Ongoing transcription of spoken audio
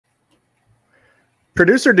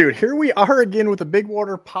Producer dude, here we are again with the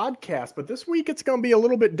Bigwater podcast, but this week it's going to be a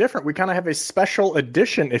little bit different. We kind of have a special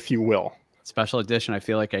edition, if you will. Special edition. I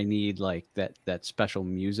feel like I need like that special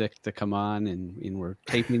music to come on, and we're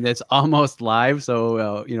taping this almost live.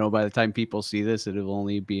 So, by the time people see this, it'll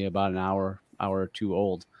only be about an hour or two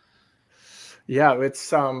old. Yeah, it's,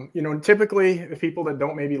 typically the people that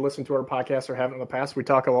don't maybe listen to our podcast or haven't in the past, we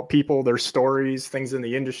talk about people, their stories, things in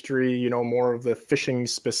the industry, more of the fishing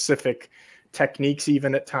specific techniques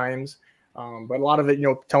even at times. But a lot of it,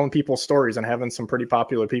 telling people stories and having some pretty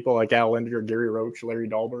popular people like Al Linder, Gary Roach, Larry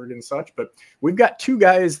Dahlberg and such. But we've got two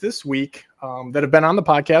guys this week that have been on the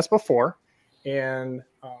podcast before. And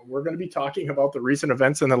we're going to be talking about the recent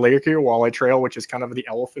events in the Lake Erie Walleye Trail, which is kind of the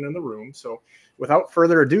elephant in the room. So without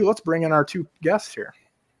further ado, let's bring in our two guests here.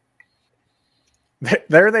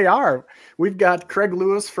 There they are. We've got Craig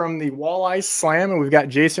Lewis from the Walleye Slam, and we've got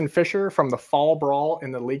Jason Fischer from the Fall Brawl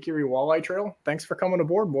in the Lake Erie Walleye Trail. Thanks for coming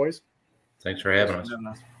aboard, boys. Thanks for having us.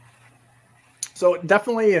 So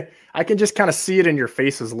definitely, I can just kind of see it in your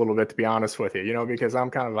faces a little bit, to be honest with you, because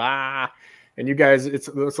I'm kind of, and you guys, it's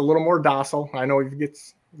a little more docile. I know it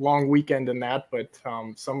gets long weekend in that, but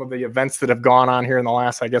some of the events that have gone on here in the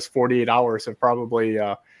last, 48 hours have probably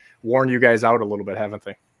worn you guys out a little bit, haven't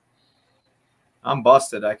they? I'm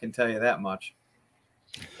busted. I can tell you that much.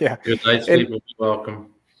 Yeah. Good night's sleep will be welcome.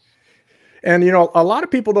 And, a lot of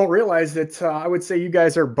people don't realize that I would say you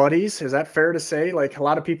guys are buddies. Is that fair to say? Like, a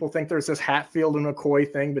lot of people think there's this Hatfield and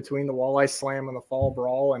McCoy thing between the Walleye Slam and the Fall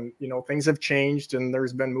Brawl. And, things have changed and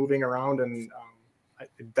there's been moving around. And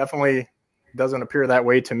it definitely doesn't appear that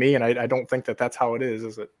way to me. And I don't think that that's how it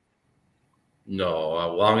is it?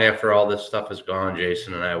 No. Long after all this stuff is gone,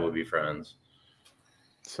 Jason and I will be friends.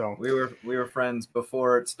 So we were friends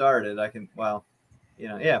before it started.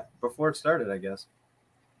 Before it started, I guess.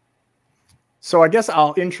 So I guess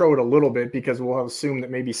I'll intro it a little bit because we'll assume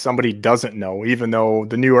that maybe somebody doesn't know, even though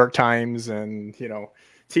the New York Times and,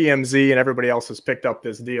 TMZ and everybody else has picked up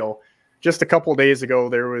this deal. Just a couple of days ago,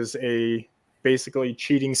 there was a basically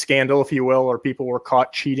cheating scandal, if you will, or people were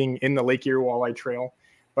caught cheating in the Lake Erie Walleye Trail.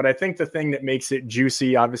 But I think the thing that makes it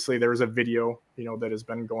juicy, obviously there's a video, that has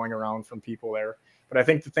been going around from people there. But I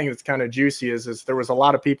think the thing that's kind of juicy is there was a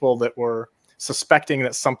lot of people that were suspecting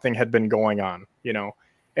that something had been going on,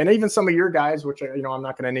 and even some of your guys, which, I'm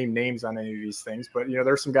not going to name names on any of these things, but,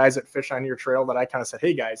 there's some guys that fish on your trail that I kind of said,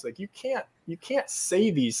 hey guys, like you can't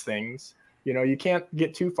say these things, you can't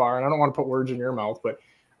get too far. And I don't want to put words in your mouth, but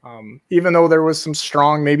even though there was some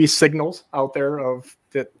strong, maybe signals out there of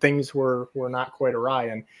that things were not quite awry.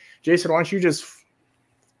 And Jason, why don't you just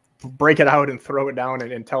break it out and throw it down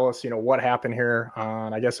and tell us, what happened here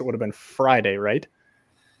on, I guess it would have been Friday, right?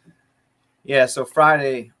 Yeah. So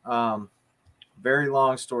Friday, very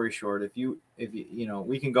long story short, if you,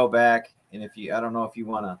 we can go back and I don't know if you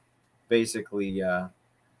want to basically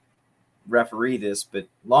referee this, but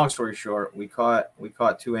long story short, we caught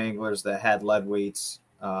two anglers that had lead weights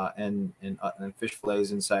and fish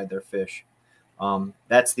fillets inside their fish.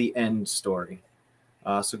 That's the end story.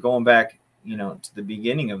 So going back, to the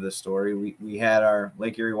beginning of the story, we had our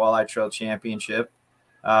Lake Erie Walleye Trail Championship.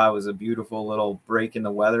 It was a beautiful little break in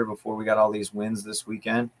the weather before we got all these winds this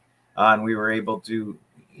weekend. And we were able to,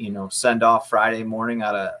 send off Friday morning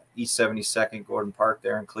out of East 72nd Gordon Park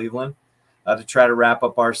there in Cleveland to try to wrap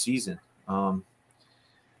up our season. The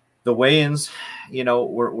weigh-ins,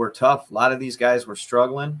 were tough. A lot of these guys were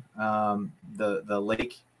struggling. The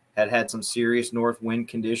lake had some serious north wind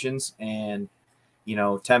conditions, and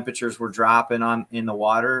temperatures were dropping in the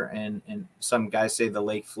water, and some guys say the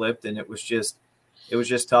lake flipped, and it was just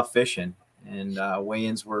tough fishing, and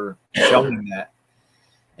weigh-ins were showing that.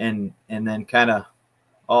 And then kind of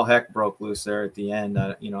all heck broke loose there at the end.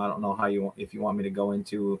 I don't know if you want me to go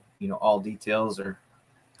into, all details or.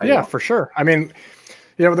 Yeah, for sure. I mean,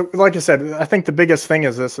 like I said, I think the biggest thing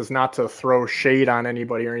is not to throw shade on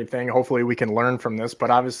anybody or anything. Hopefully we can learn from this, but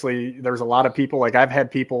obviously there's a lot of people, like I've had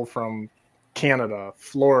people from Canada,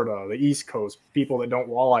 Florida, the East Coast, people that don't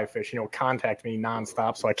walleye fish, contact me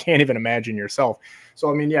nonstop. So I can't even imagine yourself.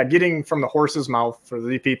 So, I mean, yeah, getting from the horse's mouth for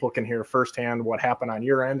the people can hear firsthand what happened on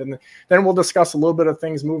your end. And then we'll discuss a little bit of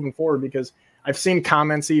things moving forward, because I've seen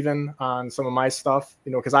comments even on some of my stuff,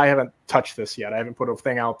 because I haven't touched this yet. I haven't put a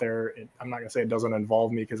thing out there. I'm not going to say it doesn't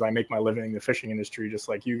involve me, because I make my living in the fishing industry just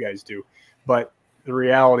like you guys do. But the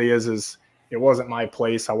reality is it wasn't my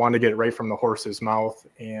place. I wanted to get it right from the horse's mouth.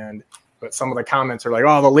 But some of the comments are like,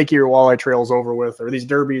 oh, the Lake Erie Walleye Trail is over with, or these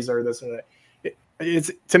derbies are this and that.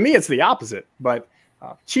 To me, it's the opposite. But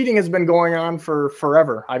cheating has been going on for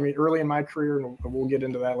forever. I mean, early in my career, and we'll get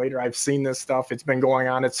into that later, I've seen this stuff. It's been going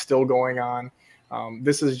on. It's still going on.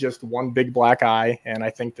 This is just one big black eye. And I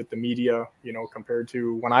think that the media, you know, compared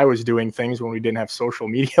to when I was doing things when we didn't have social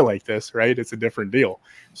media like this, right, it's a different deal.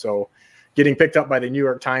 So getting picked up by the New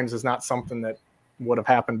York Times is not something that would have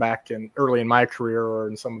happened back in early in my career or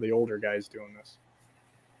in some of the older guys doing this.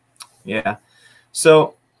 Yeah.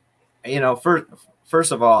 So, you know,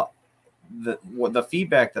 first of all, the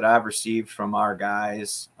feedback that I've received from our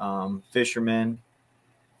guys, fishermen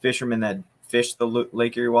that fish the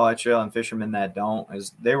Lake Erie Walleye Trail and fishermen that don't,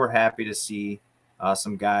 is they were happy to see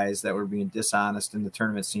some guys that were being dishonest in the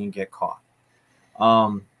tournament scene get caught.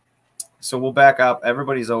 So we'll back up.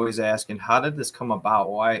 Everybody's always asking, how did this come about?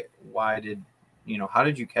 Why did, you know, how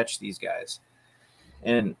did you catch these guys?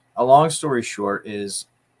 And a long story short is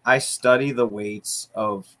I study the weights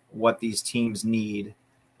of what these teams need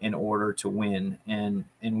in order to win. And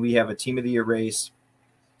we have a team of the year race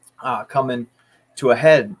coming to a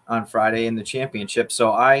head on Friday in the championship.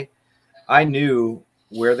 So I knew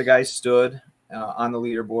where the guys stood on the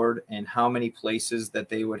leaderboard and how many places that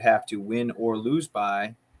they would have to win or lose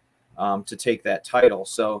by to take that title.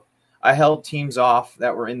 So I held teams off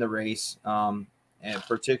that were in the race, and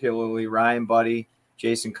particularly Ryan Buddy,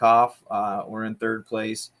 Jason Koff were in third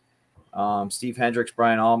place. Steve Hendricks,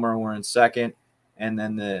 Brian Ulmer were in second. And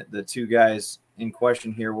then the two guys in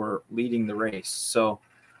question here were leading the race. So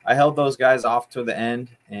I held those guys off to the end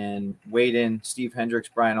and weighed in Steve Hendricks,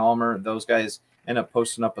 Brian Ulmer. Those guys ended up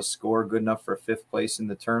posting up a score good enough for fifth place in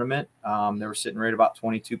the tournament. They were sitting right about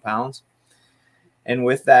 22 pounds. And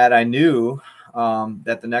with that, I knew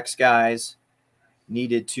that the next guys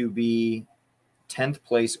needed to be 10th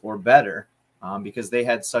place or better because they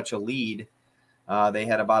had such a lead. They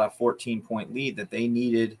had about a 14-point lead that they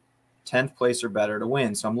needed 10th place or better to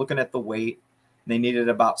win. So I'm looking at the weight. They needed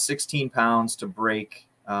about 16 pounds to break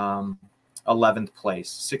 11th place,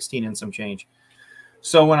 16 and some change.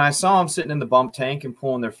 So when I saw them sitting in the bump tank and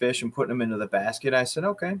pulling their fish and putting them into the basket, I said,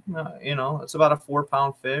 okay, you know, it's about a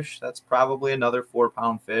 4-pound fish. That's probably another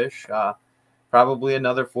 4-pound fish, probably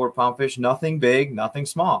another 4-pound fish. Nothing big, nothing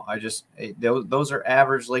small. Those are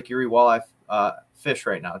average Lake Erie walleye fish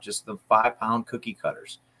right now, just the 5-pound cookie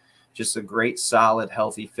cutters. Just a great, solid,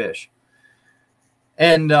 healthy fish.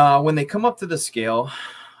 And when they come up to the scale,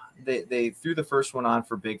 they threw the first one on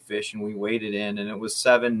for big fish, and we weighed it in, and it was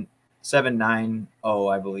 790,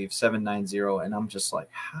 I believe, 790. And I'm just like,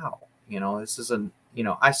 how? You know, this is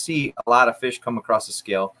I see a lot of fish come across the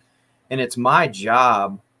scale, and it's my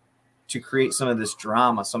job to create some of this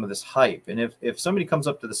drama, some of this hype. And if somebody comes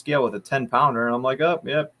up to the scale with a 10-pounder, and I'm like, oh,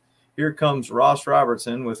 yep, here comes Ross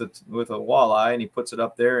Robertson with a walleye, and he puts it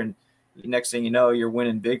up there, and next thing you know, you're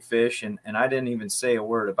winning big fish, and I didn't even say a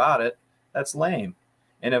word about it. That's lame.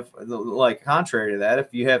 And if, like, contrary to that,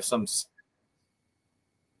 if you have some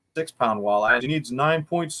 6-pound walleye, he needs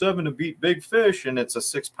 9.7 to beat big fish, and it's a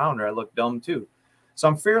 6-pounder, I look dumb too. So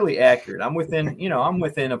I'm fairly accurate. I'm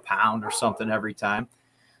within a pound or something every time.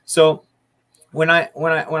 So when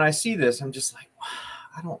I see this, I'm just like,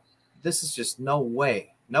 this is just no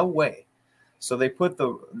way. So they put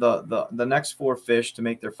the next 4 fish to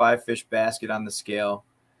make their 5-fish basket on the scale.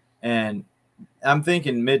 And I'm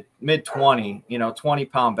thinking mid 20,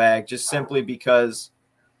 20-pound bag, just simply because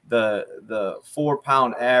the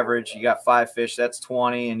 4-pound average, you got 5 fish, that's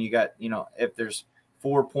 20. And you got, if there's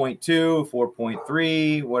 4.2,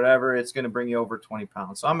 4.3, whatever, it's going to bring you over 20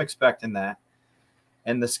 pounds. So I'm expecting that.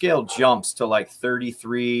 And the scale jumps to like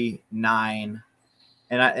 33.9.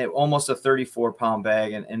 And almost a 34-pound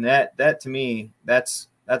bag, and that to me, that's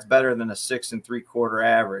better than a 6 3/4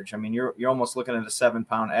 average. I mean, you're almost looking at a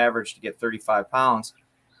 7-pound average to get 35 pounds,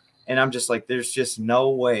 and I'm just like, there's just no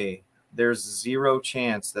way, there's zero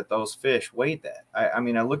chance that those fish weighed that. I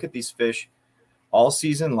mean, I look at these fish all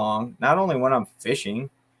season long. Not only when I'm fishing,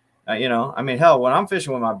 hell, when I'm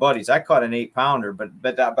fishing with my buddies, I caught an 8-pounder,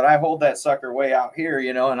 but I hold that sucker way out here,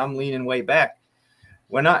 and I'm leaning way back.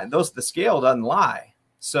 The scale doesn't lie.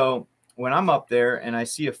 So when I'm up there and I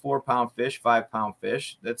see a 4-pound fish, 5-pound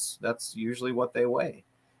fish, that's usually what they weigh.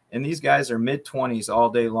 And these guys are mid-20s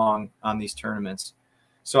all day long on these tournaments.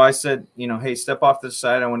 So I said, hey, step off to the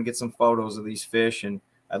side. I want to get some photos of these fish, and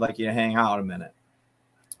I'd like you to hang out a minute.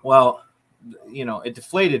 Well, it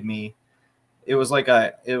deflated me. It was like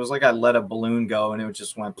I let a balloon go, and it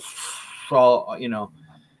just went all, the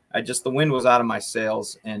wind was out of my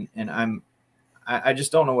sails, and I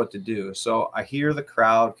just don't know what to do. So I hear the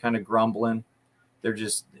crowd kind of grumbling. They're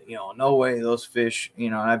just, no way those fish,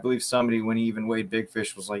 and I believe somebody, when he even weighed big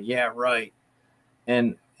fish, was like, yeah, right.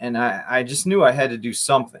 And I just knew I had to do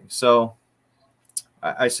something. So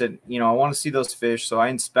I said, I want to see those fish. So I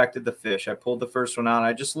inspected the fish. I pulled the first one out.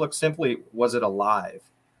 I just looked simply, was it alive?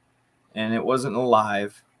 and it wasn't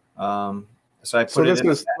alive. So I put So it this in.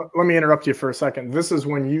 is, let me interrupt you for a second. This is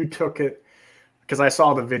when you took it, because I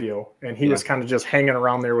saw the video, and he was kind of just hanging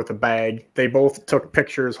around there with a bag. They both took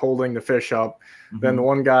pictures holding the fish up. Then the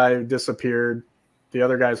one guy disappeared. The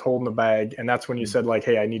other guy's holding the bag, and that's when you said, like,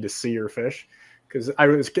 hey, I need to see your fish. Because I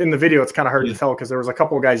was in the video, it's kind of hard to tell because there was a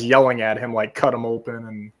couple of guys yelling at him, like, cut him open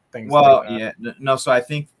and things like that. No, so I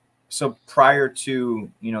think, so prior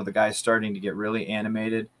to, the guys starting to get really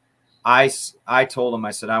animated, I told him,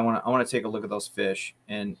 I said, I want to take a look at those fish.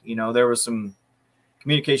 And, there was some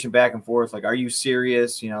communication back and forth, like, are you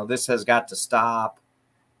serious? This has got to stop.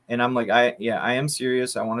 And I'm like, I am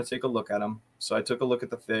serious. I want to take a look at them. So I took a look at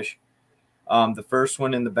the fish. The first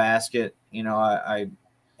one in the basket,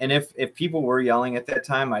 and if people were yelling at that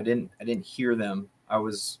time, I didn't hear them. I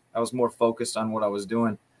was more focused on what I was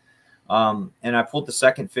doing. And I pulled the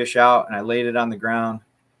second fish out and I laid it on the ground,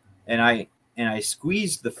 and I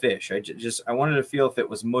squeezed the fish. I wanted to feel if it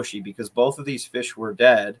was mushy, because both of these fish were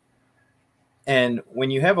dead. And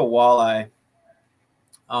when you have a walleye,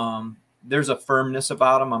 there's a firmness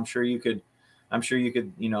about them. I'm sure you could,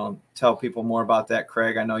 tell people more about that,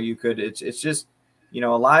 Craig. I know you could. It's just, a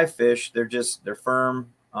live fish. They're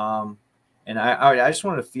firm. And I just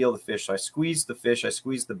wanted to feel the fish. So I squeezed the fish. I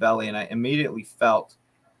squeezed the belly, and I immediately felt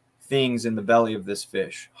things in the belly of this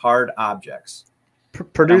fish, hard objects.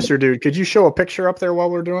 Producer dude, could you show a picture up there while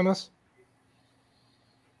we're doing this?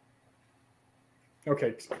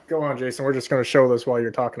 Okay, go on, Jason. We're just going to show this while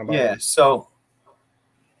you're talking about it. Yeah, so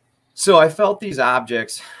I felt these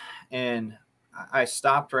objects, and I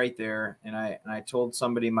stopped right there, and I told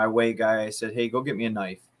somebody, my weigh guy, I said, hey, go get me a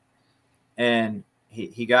knife. And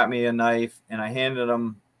he got me a knife, and I handed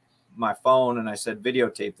him my phone, and I said,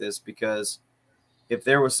 videotape this, because if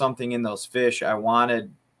there was something in those fish, I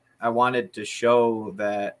wanted to show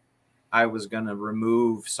that I was going to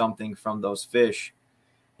remove something from those fish.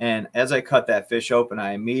 And as I cut that fish open,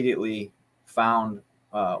 I immediately found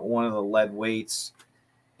one of the lead weights,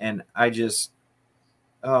 and I just,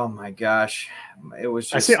 oh my gosh, it was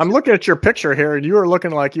just. I see. I'm looking at your picture here, and you were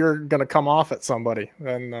looking like you're going to come off at somebody.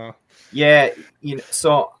 And yeah,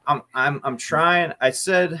 so I'm trying. I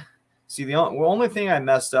said, see, the only thing I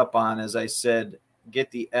messed up on is I said, get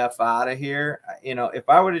the F out of here. If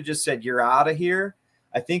I would have just said, you're out of here,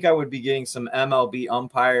 I think I would be getting some MLB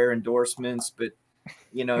umpire endorsements, but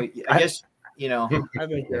I guess, I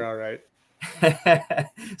think you're all right.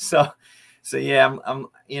 So yeah,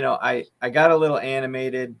 I got a little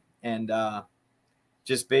animated, and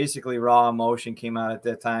just basically raw emotion came out at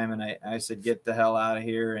that time. And I said, get the hell out of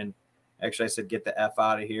here. And actually I said, get the F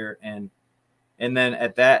out of here. And then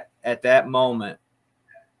at that moment,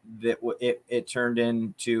 that it turned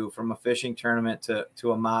into, from a fishing tournament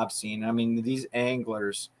to a mob scene. I mean, these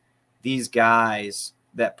anglers, these guys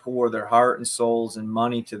that pour their heart and souls and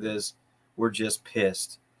money to this, were just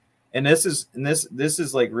pissed. And this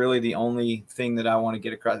is like really the only thing that I want to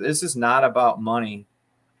get across. This is not about money.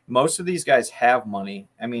 Most of these guys have money.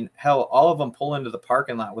 I mean, hell, all of them pull into the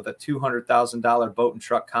parking lot with a $200,000 boat and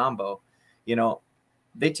truck combo.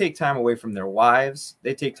 They take time away from their wives.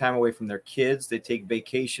 They take time away from their kids. They take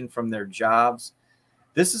vacation from their jobs.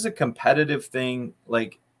 This is a competitive thing,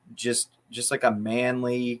 like just like a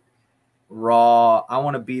manly, raw, I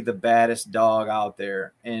want to be the baddest dog out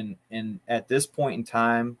there. And at this point in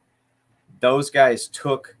time, those guys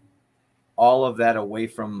took all of that away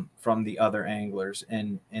from the other anglers,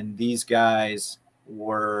 and these guys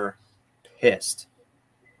were pissed.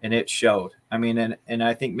 And it showed. I mean, and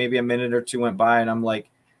I think maybe a minute or two went by, and I'm like,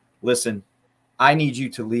 listen, I need you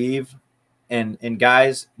to leave. And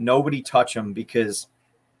guys, nobody touch them, because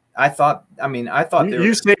I thought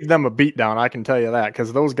you saved them a beatdown. I can tell you that,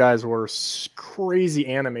 because those guys were crazy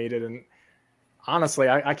animated. And honestly,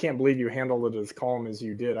 I can't believe you handled it as calm as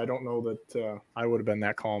you did. I don't know that I would have been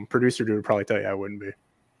that calm. Producer dude would probably tell you I wouldn't be.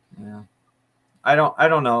 Yeah. I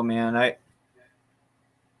don't know, man.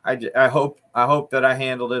 I hope that I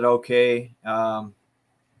handled it okay.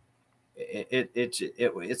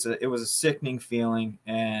 It was a sickening feeling,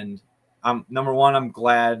 and number one, I'm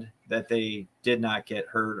glad that they did not get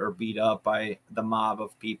hurt or beat up by the mob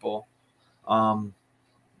of people. And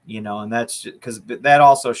that's because that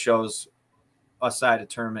also shows a side of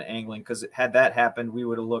tournament angling, because had that happened, we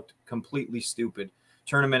would have looked completely stupid.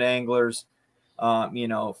 Tournament anglers,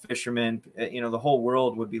 fishermen, the whole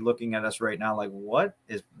world would be looking at us right now like, what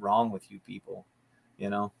is wrong with you people?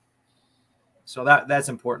 So that's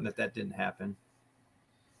important that didn't happen.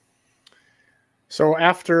 So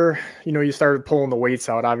after, you started pulling the weights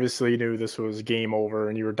out, obviously you knew this was game over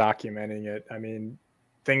and you were documenting it. I mean,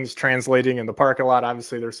 things translating in the parking lot.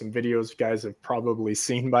 Obviously, there's some videos you guys have probably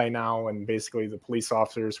seen by now, and basically the police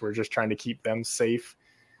officers were just trying to keep them safe.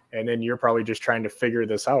 And then you're probably just trying to figure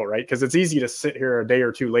this out, right? Because it's easy to sit here a day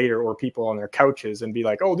or two later, or people on their couches, and be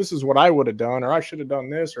like, oh, this is what I would have done, or I should have done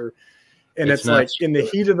this, and it's like in the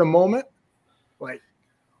heat of the moment, like,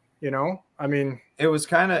 I mean, it was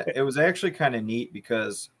actually kind of neat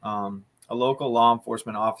because a local law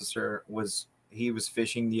enforcement officer was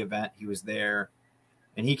fishing the event. He was there,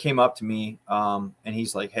 and he came up to me and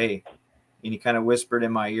he's like, hey, and he kind of whispered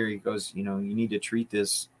in my ear, he goes, you need to treat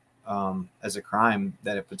this as a crime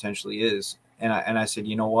that it potentially is. And I said,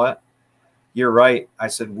 you know what? You're right. I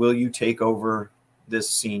said, will you take over this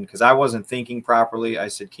scene? Because I wasn't thinking properly. I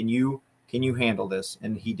said, can you handle this?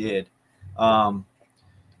 And he did.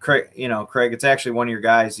 Craig, it's actually one of your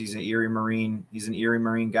guys. He's an Erie Marine. He's an Erie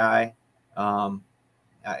Marine guy. I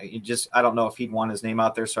don't know if he'd want his name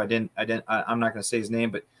out there. So I'm not going to say his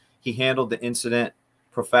name, but he handled the incident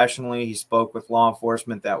professionally. He spoke with law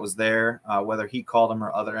enforcement that was there, whether he called him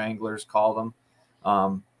or other anglers called him.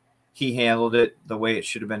 He handled it the way it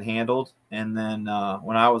should have been handled. And then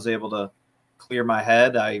when I was able to clear my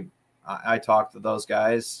head, I talked to those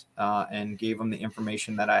guys and gave them the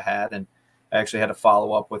information that I had. And I actually had to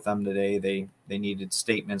follow up with them today. They needed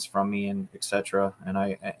statements from me and etc.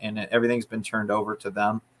 And everything's been turned over to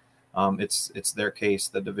them. It's their case,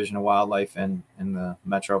 the Division of Wildlife and the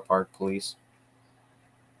Metro Park Police.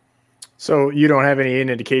 So you don't have any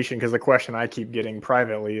indication, because the question I keep getting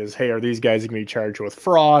privately is, hey, are these guys going to be charged with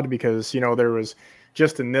fraud? Because, there was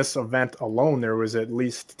just in this event alone, there was at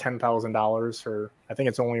least $10,000 for, I think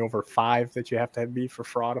it's only over 5 that you have to be for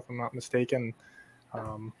fraud, if I'm not mistaken.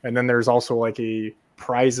 And then there's also like a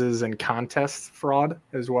prizes and contests fraud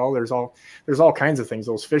as well. There's all kinds of things.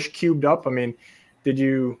 Those fish cubed up. I mean, did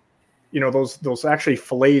you, those actually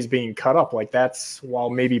fillets being cut up, like that's, while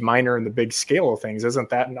maybe minor in the big scale of things, isn't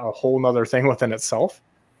that a whole nother thing within itself?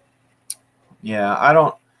 Yeah, I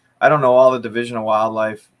don't know all the Division of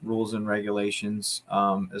Wildlife rules and regulations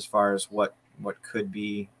as far as what could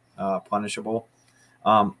be punishable.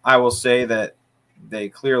 I will say that they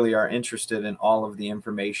clearly are interested in all of the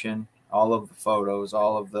information, all of the photos,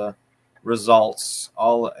 all of the results,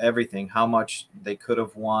 everything, how much they could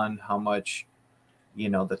have won, how much,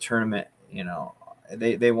 the tournament,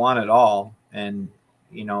 they want it all. And,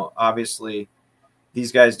 obviously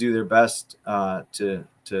these guys do their best to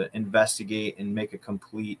investigate and make a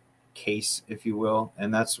complete case, if you will.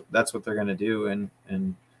 And that's what they're going to do.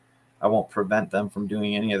 And I won't prevent them from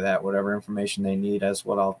doing any of that. Whatever information they need, that's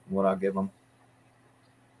what I'll give them.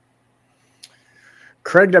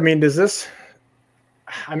 Craig, I mean, you're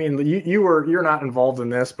not involved in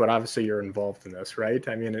this, but obviously you're involved in this, right?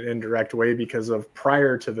 I mean, in an indirect way, because of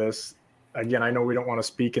prior to this, again, I know we don't want to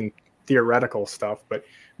speak in theoretical stuff, but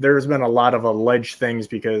there's been a lot of alleged things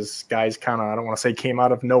because guys kind of, I don't want to say came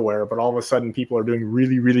out of nowhere, but all of a sudden people are doing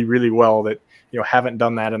really, really, really well that, haven't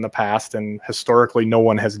done that in the past. And historically, no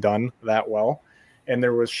one has done that well. And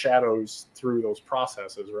there was shadows through those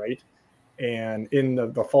processes, right? And in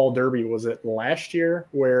the fall derby, was it last year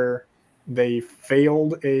where they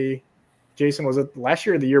failed Jason, was it last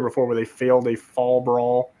year or the year before where they failed a fall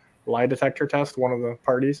brawl lie detector test, one of the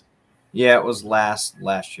parties? Yeah, it was last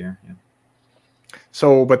year. Yeah.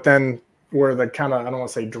 So, but then where the kind of, I don't want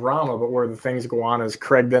to say drama, but where the things go on is,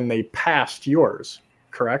 Craig, then they passed yours,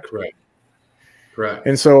 correct? Correct.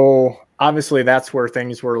 And so obviously that's where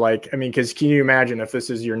things were like, I mean, because can you imagine if this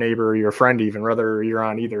is your neighbor or your friend, even whether you're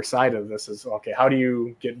on either side of this, is okay, how do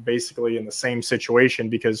you get basically in the same situation?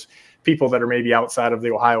 Because people that are maybe outside of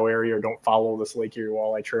the Ohio area or don't follow this Lake Erie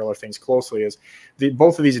Walleye Trail or things closely, is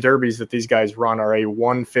both of these derbies that these guys run are a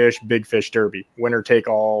one fish, big fish derby, winner take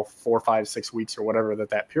all, 4, 5, 6 weeks or whatever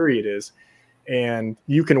that period is. And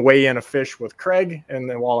you can weigh in a fish with Craig and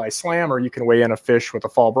the Walleye Slam, or you can weigh in a fish with a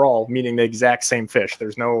fall brawl, meaning the exact same fish.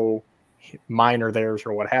 There's no minor theirs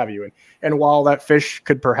or what have you. And while that fish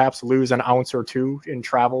could perhaps lose an ounce or two in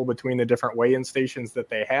travel between the different weigh-in stations that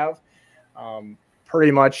they have,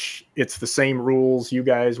 pretty much it's the same rules. You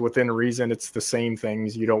guys, within reason, it's the same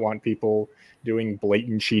things. You don't want people doing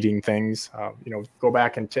blatant cheating things. Go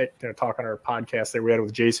back and talk on our podcast that we had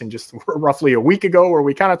with Jason just roughly a week ago, where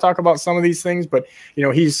we kind of talk about some of these things. But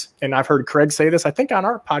and I've heard Craig say this, I think on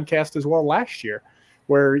our podcast as well last year,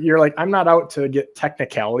 where you're like, I'm not out to get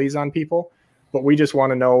technicalities on people, but we just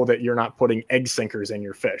want to know that you're not putting egg sinkers in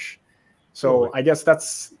your fish. So I guess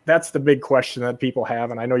that's the big question that people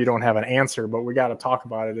have. And I know you don't have an answer, but we got to talk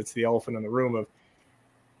about it. It's the elephant in the room of,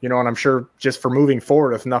 you know, and I'm sure just for moving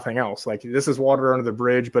forward, if nothing else, like this is water under the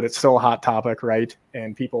bridge, but it's still a hot topic, right?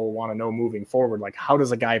 And people want to know moving forward, like how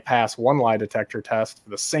does a guy pass one lie detector test for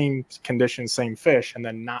the same conditions, same fish, and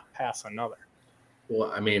then not pass another?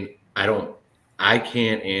 Well, I mean, I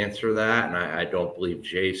can't answer that, and I don't believe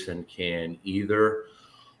Jason can either.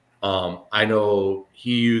 I know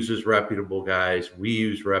he uses reputable guys. We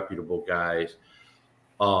use reputable guys.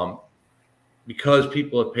 Because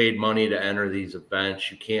people have paid money to enter these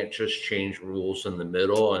events, you can't just change rules in the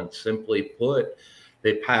middle. And simply put,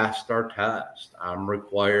 they passed our test. I'm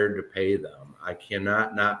required to pay them. I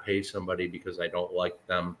cannot not pay somebody because I don't like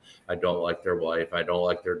them. I don't like their wife. I don't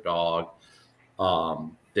like their dog. I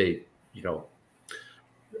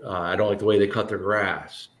don't like the way they cut their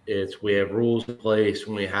grass. We have rules in place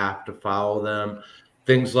and we have to follow them.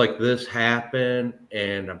 Things like this happen,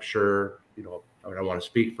 and I'm sure, I don't want to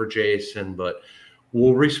speak for Jason, but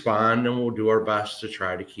we'll respond and we'll do our best to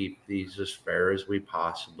try to keep these as fair as we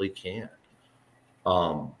possibly can.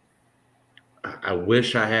 I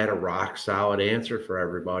wish I had a rock solid answer for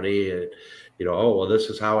everybody. Oh, well, this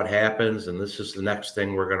is how it happens, and this is the next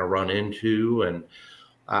thing we're going to run into. And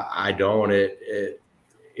I don't.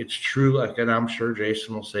 It's true, and I'm sure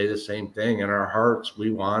Jason will say the same thing. In our hearts, we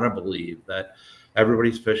want to believe that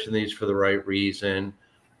everybody's fishing these for the right reason.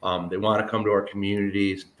 They want to come to our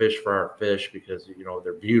communities, fish for our fish because,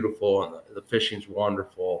 they're beautiful and the fishing's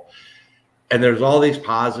wonderful. And there's all these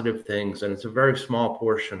positive things, and it's a very small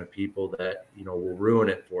portion of people that, will ruin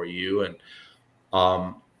it for you. And,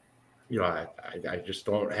 I just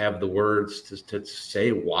don't have the words to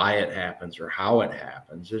say why it happens or how it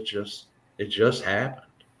happens. It just happened.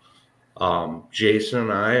 Jason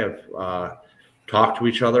and I have talked to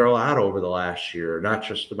each other a lot over the last year, not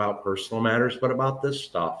just about personal matters, but about this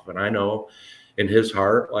stuff. And I know in his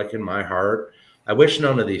heart, like in my heart, I wish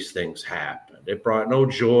none of these things happened. It brought no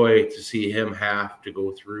joy to see him have to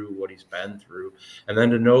go through what he's been through, and then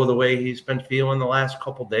to know the way he's been feeling the last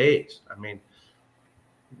couple days. I mean,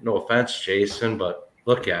 no offense, Jason, but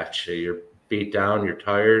look at you. You're beat down. You're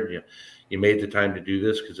tired. You made the time to do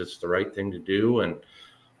this because it's the right thing to do. And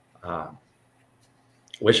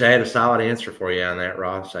wish I had a solid answer for you on that,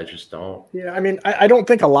 Ross. I just don't. Yeah, I mean, I don't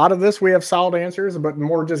think a lot of this we have solid answers, but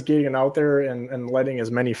more just getting out there and letting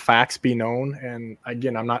as many facts be known. And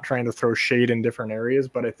again, I'm not trying to throw shade in different areas,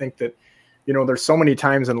 but I think that, there's so many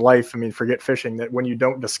times in life, I mean, forget fishing, that when you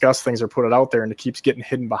don't discuss things or put it out there and it keeps getting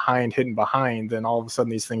hidden behind, then all of a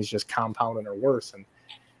sudden these things just compound and are worse. And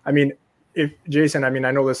I mean, Jason, I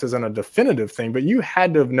know this isn't a definitive thing, but you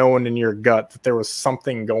had to have known in your gut that there was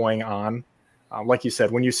something going on. Like you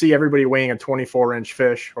said, when you see everybody weighing a 24-inch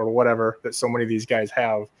fish or whatever that so many of these guys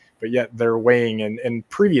have, but yet they're weighing in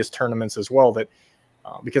previous tournaments as well, that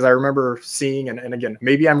because I remember seeing, and again,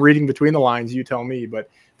 maybe I'm reading between the lines, you tell me, but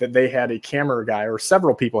that they had a camera guy, or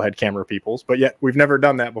several people had camera peoples, but yet we've never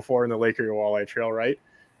done that before in the Lake Erie Walleye Trail, right?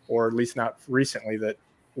 Or at least not recently. That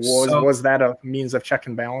was that a means of check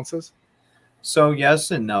and balances? So yes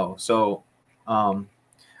and no. So I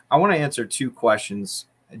want to answer two questions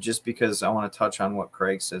just because I want to touch on what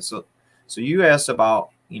Craig said. So you asked about,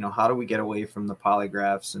 how do we get away from the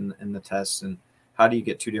polygraphs and the tests, and how do you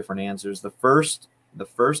get two different answers? The first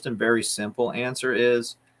and very simple answer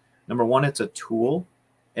is, number one, it's a tool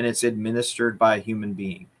and it's administered by a human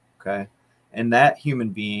being. Okay. And that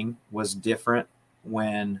human being was different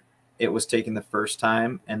when it was taken the first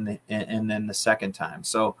time and then the second time.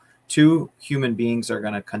 So two human beings are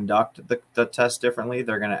going to conduct the test differently.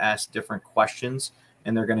 They're going to ask different questions,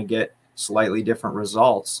 and they're going to get slightly different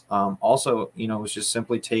results. Also, it was just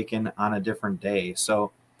simply taken on a different day.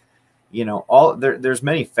 So, there's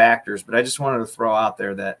many factors, but I just wanted to throw out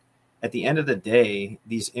there that at the end of the day,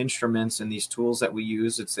 these instruments and these tools that we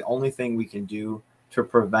use, it's the only thing we can do to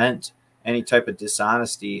prevent any type of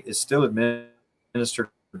dishonesty, is still administered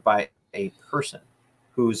by a person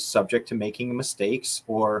who's subject to making mistakes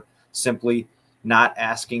or simply not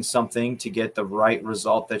asking something to get the right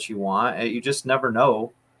result that you want. You just never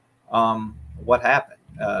know what happened.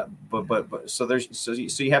 So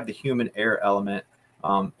you have the human error element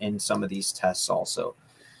in some of these tests also.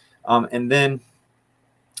 And then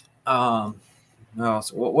so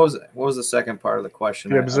what was the second part of the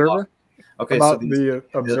question? The observer? Okay. About the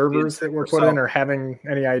observers that were put in, or having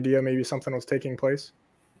any idea maybe something was taking place?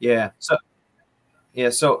 Yeah. So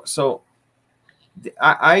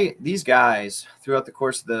these guys throughout the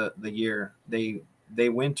course of the year, they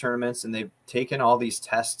win tournaments and they've taken all these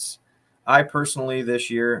tests. I personally this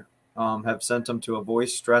year have sent them to a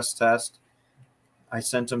voice stress test. I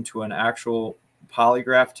sent them to an actual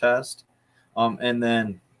polygraph test. And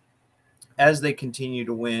then as they continue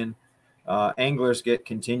to win, anglers get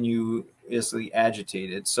continuously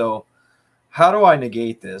agitated. So how do I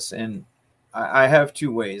negate this? And I have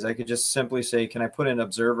two ways. I could just simply say, can I put an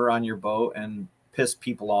observer on your boat and piss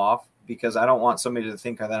people off? Because I don't want somebody to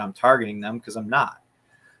think that I'm targeting them, because I'm not.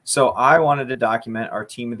 So I wanted to document our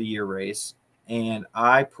team of the year race, and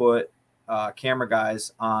I put camera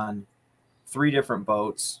guys on 3 different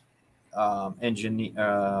boats in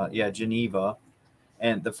Geneva,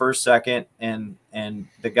 and the first, second, and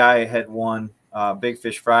the guy had won Big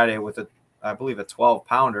Fish Friday with I believe a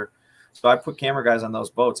 12-pounder. So I put camera guys on those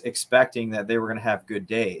boats expecting that they were going to have good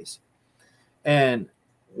days. And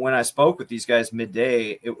when I spoke with these guys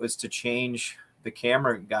midday, it was to change the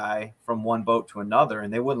camera guy from one boat to another,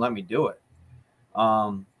 and they wouldn't let me do it.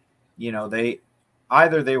 You know, they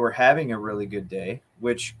were having a really good day,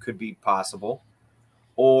 which could be possible,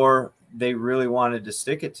 or they really wanted to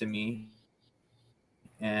stick it to me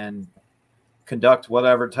and conduct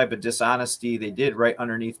whatever type of dishonesty they did right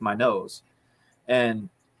underneath my nose. And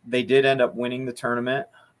they did end up winning the tournament.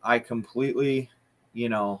 I completely, you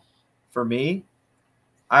know, for me,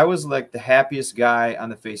 I was like the happiest guy on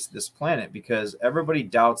the face of this planet, because everybody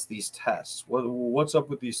doubts these tests. What's up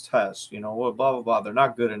with these tests? You know, blah, blah, blah. They're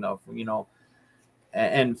not good enough, you know.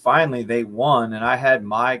 And finally they won, and I had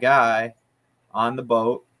my guy on the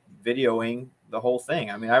boat videoing the whole thing.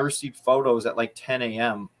 I mean, I received photos at like 10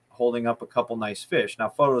 a.m. holding up a couple nice fish. Now,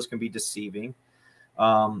 photos can be deceiving.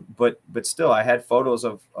 But still, I had photos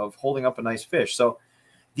of holding up a nice fish. So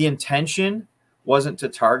the intention wasn't to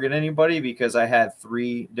target anybody, because I had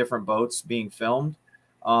 3 different boats being filmed.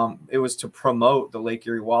 It was to promote the Lake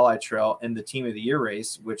Erie Walleye Trail and the Team of the Year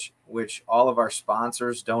race, which all of our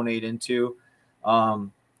sponsors donate into,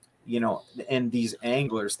 you know, and these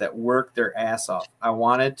anglers that work their ass off. I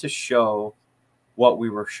wanted to show what we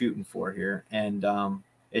were shooting for here. And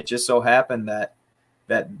it just so happened that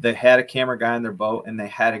they had a camera guy on their boat and they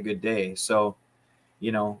had a good day. So,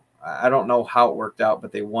 you know, I don't know how it worked out,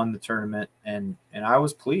 but they won the tournament, and I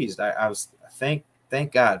was pleased. I was thank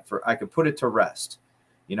God for, I could put it to rest.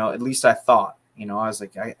 You know, at least I thought, you know, I was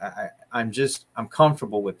like, I'm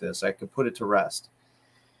comfortable with this. I could put it to rest.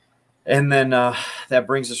 And then that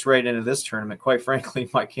brings us right into this tournament. Quite frankly,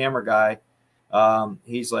 my camera guy,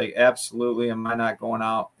 he's like, absolutely, am I not going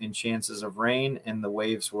out in chances of rain? And the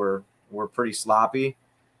waves were pretty sloppy,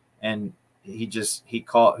 and he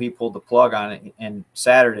pulled the plug on it. And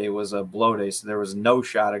Saturday was a blow day, so there was no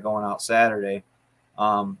shot of going out Saturday.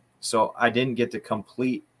 So I didn't get to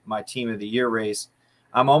complete my Team of the Year race.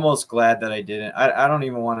 I'm almost glad that I didn't. I don't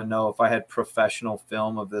even want to know if I had professional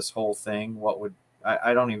film of this whole thing. What would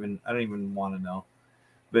I don't even want to know.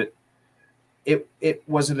 But it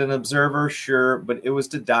wasn't an observer, sure, but it was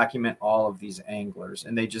to document all of these anglers,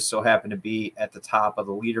 and they just so happened to be at the top of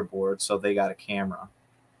the leaderboard, so they got a camera.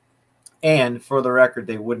 And for the record,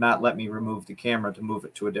 they would not let me remove the camera to move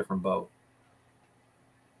it to a different boat.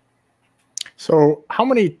 So how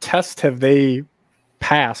many tests have they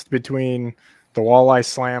passed between the Walleye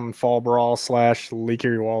Slam and Fall Brawl / Lake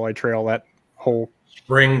Erie Walleye Trail, that whole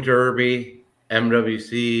Spring Derby,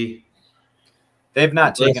 MWC? They've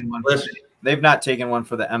not taken one. They've not taken one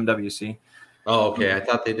for the MWC. Oh, okay. I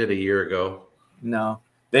thought they did a year ago. No,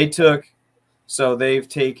 they took. So they've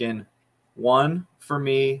taken one for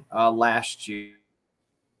me last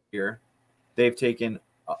year. They've taken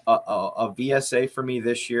a VSA for me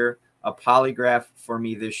this year, a polygraph for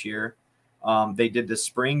me this year. They did the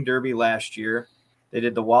Spring Derby last year. They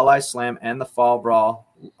did the Walleye Slam and the Fall Brawl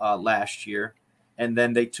last year. And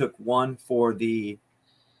then they took one for the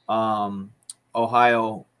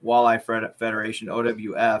Ohio Walleye Federation,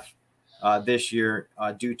 OWF, this year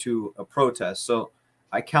due to a protest. So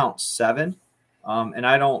I count 7. And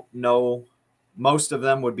I don't know, most of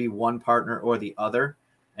them would be one partner or the other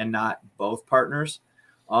and not both partners.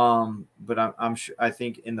 But I'm sure, I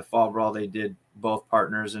think in the Fall Brawl they did both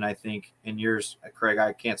partners, and I think in yours, Craig,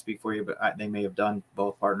 I can't speak for you, but they may have done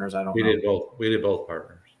both partners. I don't know. We did both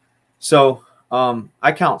partners. So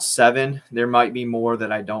I count 7. There might be more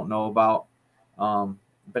that I don't know about,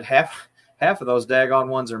 but half of those daggone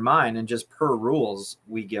ones are mine, and just per rules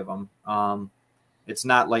we give them. It's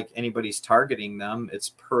not like anybody's targeting them. It's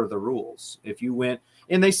per the rules. If you win,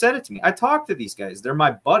 and they said it to me. I talked to these guys. They're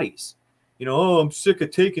my buddies. You know, oh, I'm sick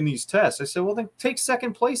of taking these tests. I said, well, then take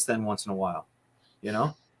second place then once in a while, you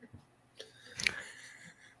know?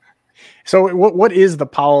 So what is the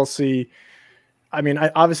policy? I mean,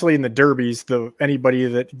 obviously in the derbies, anybody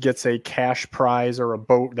that gets a cash prize or a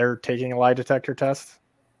boat, they're taking a lie detector test.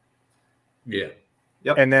 Yeah.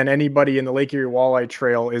 Yep. And then anybody in the Lake Erie Walleye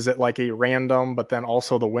Trail, is it like a random, but then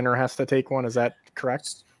also the winner has to take one? Is that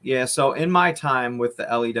correct? Yeah. So in my time with the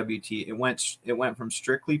LEWT, it went from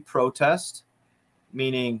strictly protest,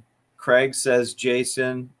 meaning Craig says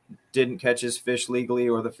Jason didn't catch his fish legally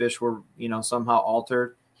or the fish were, somehow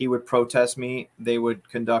altered. He would protest me. They would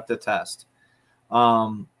conduct a test.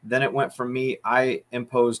 Then it went from me. I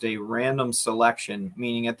imposed a random selection,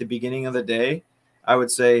 meaning at the beginning of the day, I would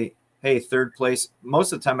say, hey, third place.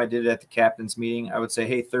 Most of the time I did it at the captain's meeting. I would say,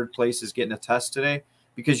 hey, third place is getting a test today,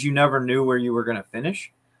 because you never knew where you were going to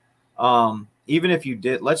finish. Even if you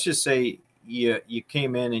did, let's just say you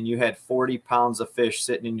came in and you had 40 pounds of fish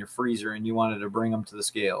sitting in your freezer and you wanted to bring them to the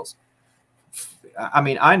scales. I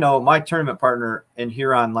mean, I know my tournament partner in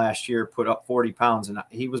Huron last year put up 40 pounds and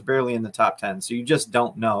he was barely in the top 10. So you just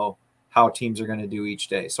don't know how teams are going to do each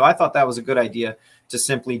day. So I thought that was a good idea to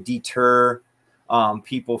simply deter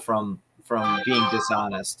people from being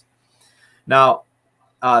dishonest. Now,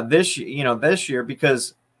 this year,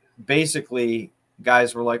 because basically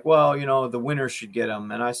guys were like, well, the winners should get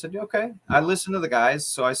them. And I said, okay. I listened to the guys.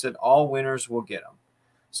 So I said, all winners will get them.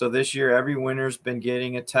 So this year, every winner's been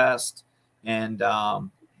getting a test. And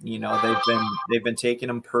they've been taking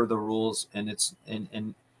them per the rules, and it's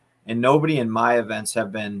and nobody in my events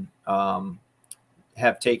have been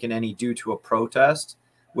have taken any due to a protest,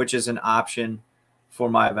 which is an option for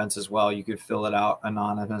my events as well. You could fill it out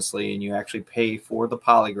anonymously, and you actually pay for the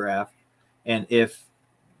polygraph. And if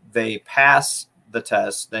they pass the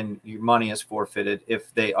test, then your money is forfeited.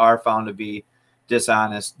 If they are found to be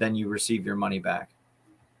dishonest, then you receive your money back.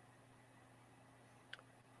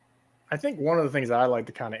 I think one of the things that I like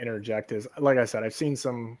to kind of interject is, like I said, I've seen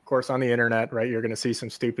some, of course, on the internet, right? You're going to see some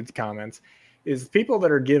stupid comments. Is people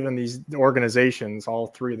that are giving these organizations, all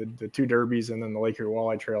three, the two derbies and then the Lake Erie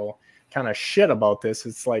Walleye Trail, kind of shit about this.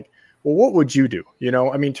 It's like, well, what would you do?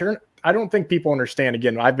 I mean, I don't think people understand.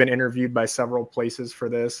 Again, I've been interviewed by several places for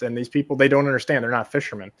this, and these people, they don't understand. They're not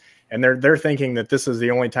fishermen, and they're thinking that this is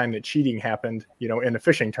the only time that cheating happened, in a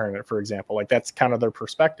fishing tournament, for example. Like, that's kind of their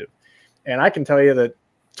perspective. And I can tell you that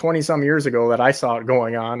 20 some years ago that I saw it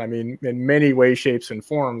going on. I mean, in many ways, shapes, and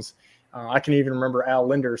forms. I can even remember Al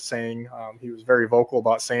Linder saying, he was very vocal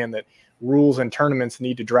about saying that rules and tournaments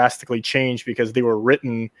need to drastically change because they were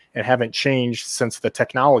written and haven't changed since the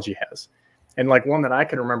technology has. And like one that I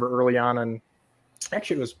can remember early on, and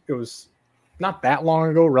actually it was not that long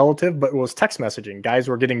ago relative, but it was text messaging. Guys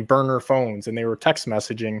were getting burner phones and they were text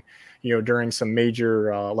messaging, during some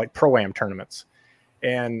major like pro-am tournaments.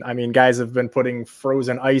 And I mean, guys have been putting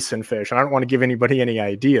frozen ice in fish. And I don't want to give anybody any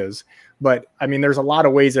ideas, but I mean, there's a lot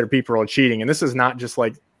of ways that people are cheating. And this is not just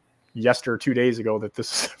like 2 days ago that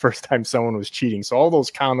this is the first time someone was cheating. So all those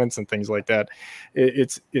comments and things like that,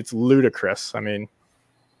 it's ludicrous. I mean,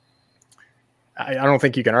 I don't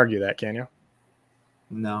think you can argue that, can you?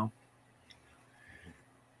 No.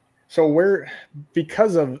 So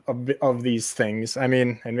because of these things, I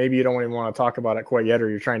mean, and maybe you don't even want to talk about it quite yet, or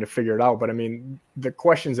you're trying to figure it out, but I mean, the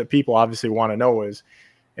questions that people obviously want to know is,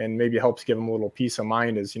 and maybe it helps give them a little peace of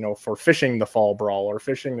mind is, for fishing the fall brawl or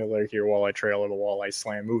fishing the Lake Erie Walleye Trail or the Walleye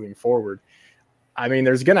Slam moving forward, I mean,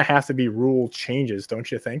 there's going to have to be rule changes, don't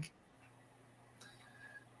you think?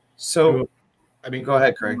 So, I mean, go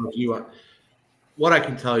ahead, Craig. What I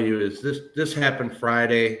can tell you is this happened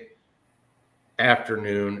Friday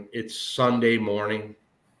afternoon. It's Sunday morning.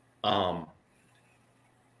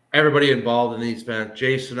 Everybody involved in these events,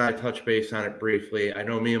 Jason and I touched base on it briefly. I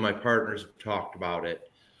know me and my partners have talked about it.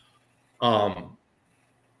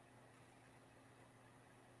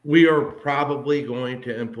 We are probably going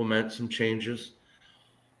to implement some changes.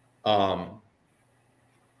 Have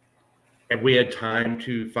we had time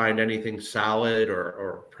to find anything solid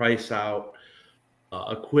or price out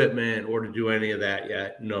equipment or to do any of that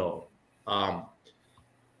yet? No.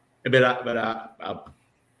 But I'll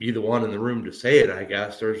be the one in the room to say it, I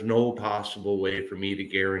guess. There's no possible way for me to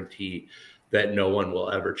guarantee that no one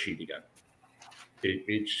will ever cheat again.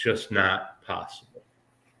 It's just not possible.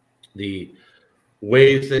 The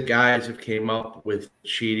ways that guys have came up with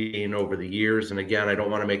cheating over the years, and again, I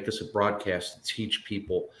don't want to make this a broadcast to teach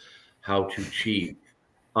people how to cheat.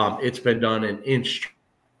 It's been done in inch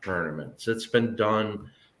tournaments. It's been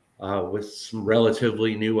done with some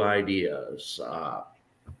relatively new ideas.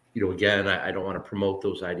 Again, I don't want to promote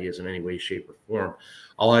those ideas in any way, shape, or form.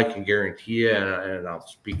 All I can guarantee you, and I'll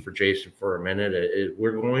speak for Jason for a minute, is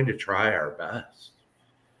we're going to try our best.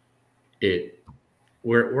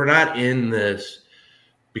 We're not in this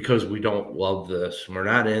because we don't love this. We're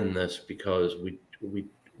not in this because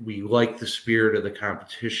we like the spirit of the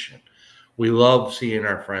competition. We love seeing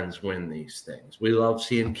our friends win these things. We love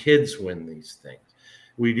seeing kids win these things.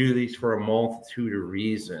 We do these for a multitude of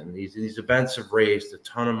reasons. These events have raised a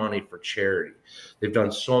ton of money for charity. They've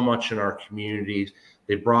done so much in our communities.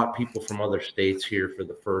 They brought people from other states here for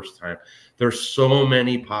the first time. There's so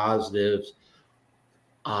many positives.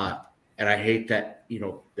 And I hate that,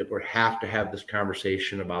 that we have to have this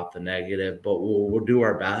conversation about the negative, but we'll do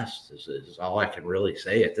our best is all I can really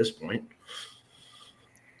say at this point.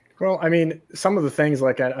 Well, I mean, some of the things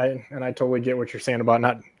like I totally get what you're saying about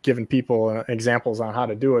not giving people examples on how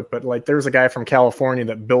to do it. But like there's a guy from California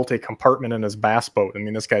that built a compartment in his bass boat. I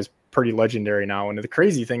mean, this guy's pretty legendary now. And the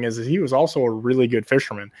crazy thing is he was also a really good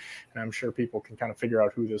fisherman. And I'm sure people can kind of figure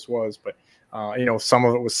out who this was. But, some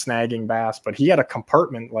of it was snagging bass. But he had a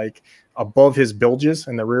compartment like above his bilges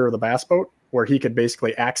in the rear of the bass boat where he could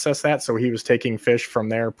basically access that. So he was taking fish from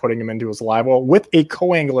there, putting them into his live well with a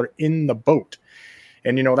co-angler in the boat.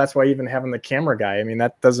 And, that's why even having the camera guy, I mean,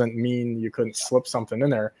 that doesn't mean you couldn't slip something in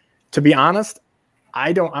there. To be honest,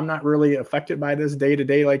 I'm not really affected by this day to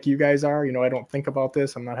day like you guys are. I don't think about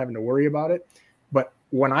this. I'm not having to worry about it. But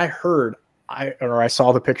when I heard, I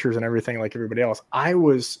saw the pictures and everything like everybody else, I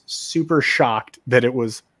was super shocked that it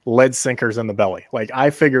was lead sinkers in the belly. Like I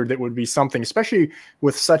figured it would be something, especially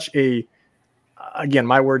with such a, again,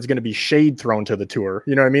 my word's going to be shade thrown to the tour,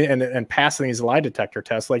 you know what I mean? And passing these lie detector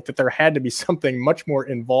tests, like that there had to be something much more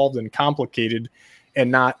involved and complicated and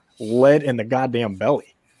not lead in the goddamn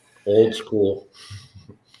belly. Old school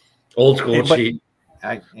cheat.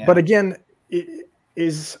 But again,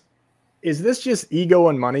 is this just ego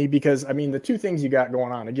and money? Because I mean, the two things you got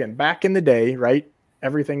going on, again, back in the day, right?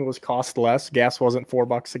 Everything was cost less. Gas wasn't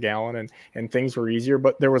 $4 a gallon and things were easier,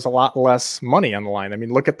 but there was a lot less money on the line. I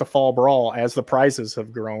mean, look at the fall brawl as the prizes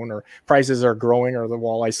have grown or prizes are growing or the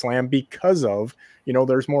walleye slam because of,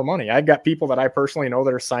 there's more money. I've got people that I personally know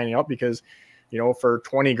that are signing up because, for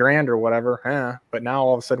 20 grand or whatever, but now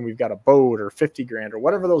all of a sudden we've got a boat or 50 grand or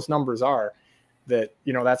whatever those numbers are that,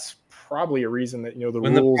 that's probably a reason that, the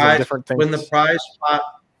rules and different things.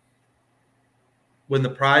 When the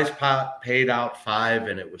prize pot paid out 5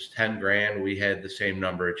 and it was 10 grand, we had the same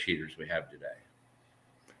number of cheaters we have today.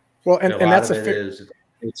 Well, and that's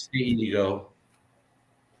it's the ego.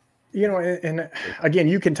 And again,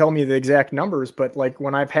 you can tell me the exact numbers, but like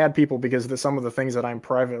when I've had people, because some of the things that I'm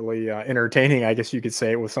privately entertaining, I guess you could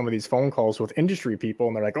say, with some of these phone calls with industry people,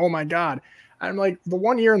 and they're like, "Oh my God." I'm like, the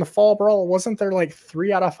one year in the fall brawl, wasn't there like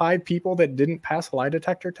 3 out of 5 people that didn't pass a lie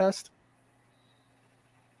detector test?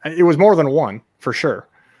 It was more than one for sure.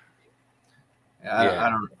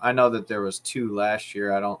 I know that there was 2 last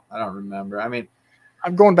year. I don't remember. I mean,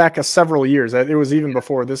 I'm going back several years. It was even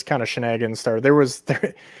before this kind of shenanigans started. There,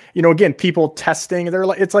 again, people testing.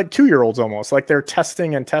 It's like 2-year-olds almost. Like they're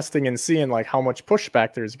testing and seeing like how much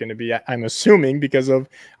pushback there's going to be. I'm assuming because of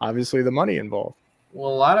obviously the money involved. Well,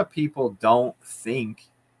 a lot of people don't think.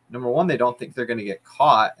 Number one, they don't think they're going to get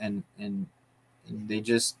caught, and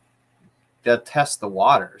they'll test the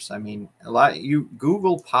waters. I mean, you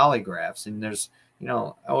Google polygraphs and there's,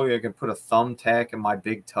 I can put a thumbtack in my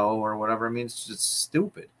big toe or whatever. I mean, it's just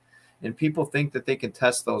stupid. And people think that they can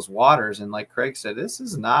test those waters. And like Craig said, this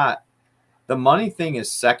is not, the money thing is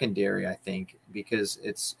secondary, I think, because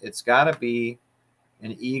it's got to be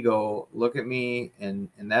an ego. Look at me. And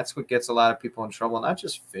that's what gets a lot of people in trouble, not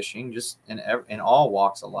just fishing, just in all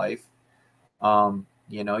walks of life. And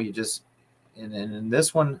in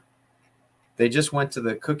this one, they just went to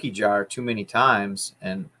the cookie jar too many times.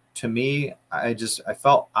 And to me, I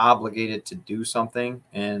felt obligated to do something.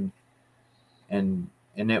 And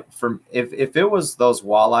if it was those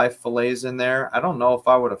walleye fillets in there, I don't know if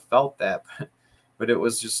I would have felt that, but it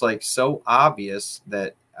was just like so obvious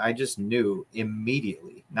that I just knew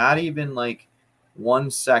immediately, not even like 1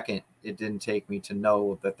 second. It didn't take me to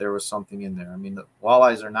know that there was something in there. I mean, the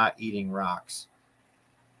walleyes are not eating rocks.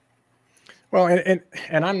 Well,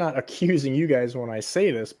 and I'm not accusing you guys when I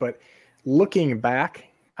say this, but looking back,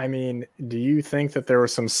 I mean, do you think that there were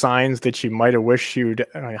some signs that you might have wished you'd,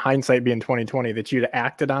 hindsight being 2020, that you'd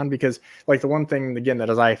acted on? Because like the one thing, again, that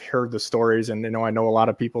as I've heard the stories, and I know a lot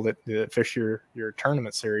of people that fish your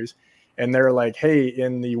tournament series, and they're like, hey,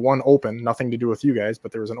 in the one open, nothing to do with you guys,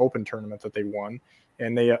 but there was an open tournament that they won,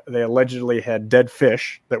 and they allegedly had dead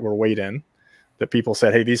fish that were weighed in, that people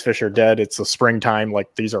said, hey, these fish are dead. It's a springtime,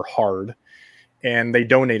 like these are hard. And they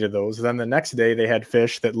donated those. Then the next day they had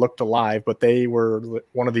fish that looked alive, but they were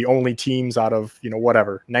one of the only teams out of,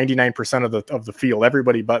 99% of the field,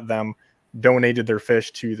 everybody but them donated their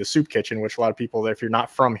fish to the soup kitchen, which a lot of people, if you're not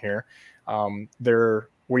from here,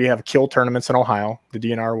 we have kill tournaments in Ohio. The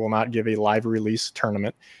DNR will not give a live release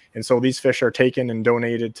tournament. And so these fish are taken and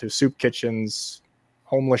donated to soup kitchens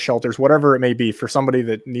homeless shelters, whatever it may be, for somebody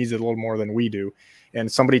that needs it a little more than we do.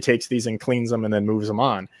 And somebody takes these and cleans them and then moves them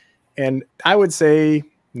on. And I would say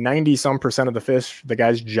 90% of the fish, the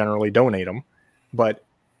guys generally donate them. But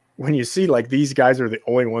when you see like these guys are the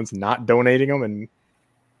only ones not donating them and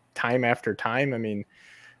time after time, I mean,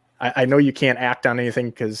 I know you can't act on anything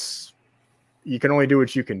because you can only do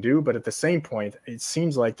what you can do. But at the same point, it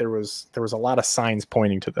seems like there was a lot of signs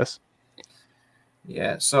pointing to this.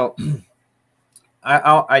 Yeah. So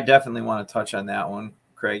I definitely want to touch on that one.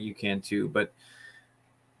 Craig, you can too. But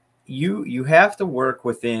you have to work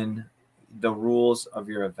within the rules of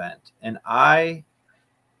your event. And I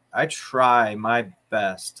try my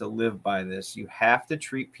best to live by this. You have to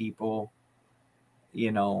treat people,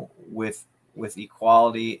 you know, with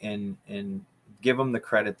equality and give them the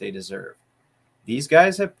credit they deserve. These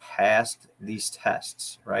guys have passed these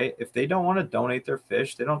tests, right? If they don't want to donate their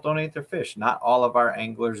fish, they don't donate their fish. Not all of our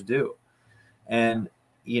anglers do. And,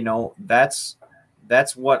 you know, that's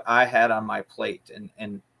what I had on my plate.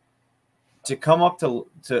 And to come up to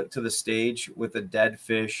the stage with a dead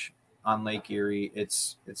fish on Lake Erie,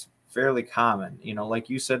 it's fairly common. You know, like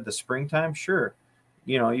you said, the springtime, sure,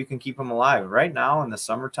 you know, you can keep them alive. Right now in the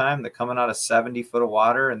summertime, they're coming out of 70 foot of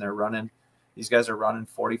water and they're running. These guys are running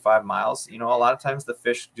 45 miles. You know, a lot of times the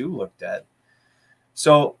fish do look dead.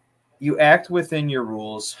 So you act within your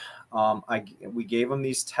rules. We gave them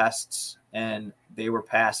these tests and they were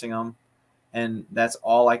passing them. And that's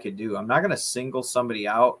all I could do. I'm not going to single somebody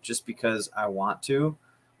out just because I want to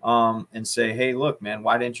and say, hey, look, man,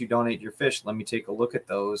 why didn't you donate your fish? Let me take a look at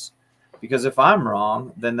those. Because if I'm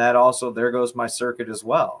wrong, then that also, there goes my circuit as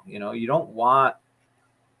well. You know, you don't want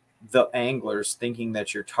the anglers thinking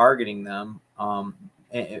that you're targeting them.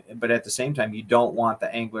 But at the same time, you don't want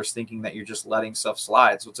the anglers thinking that you're just letting stuff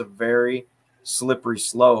slide. So it's a very slippery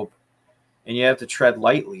slope and you have to tread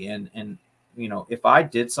lightly. And you know, if I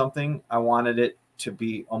did something, I wanted it to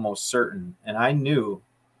be almost certain. And I knew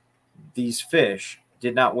these fish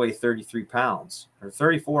did not weigh 33 pounds or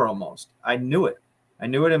 34 almost. I knew it. I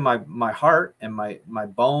knew it in my heart and my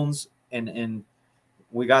bones. And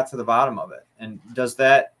we got to the bottom of it. And does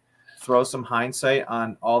that throw some hindsight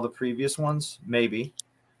on all the previous ones? Maybe.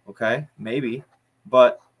 Okay. Maybe.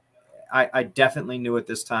 But I definitely knew it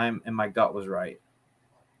this time and my gut was right.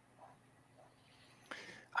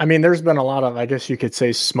 I mean, there's been a lot of, I guess you could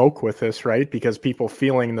say, smoke with this, right? Because people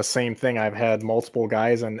feeling the same thing. I've had multiple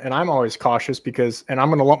guys, and I'm always cautious because, and I'm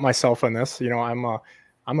going to lump myself in this. You know,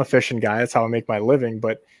 I'm a fishing guy. That's how I make my living.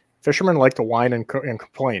 But fishermen like to whine and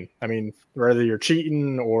complain. I mean, whether you're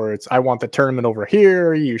cheating or it's, I want the tournament over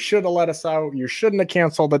here. You should have let us out. You shouldn't have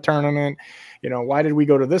canceled the tournament. You know, why did we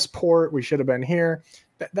go to this port? We should have been here.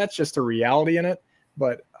 That's just the reality in it.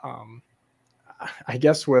 But I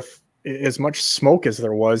guess with as much smoke as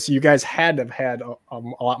there was, you guys had to have had a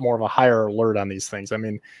lot more of a higher alert on these things. I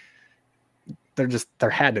mean, there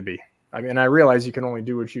had to be. I mean, I realize you can only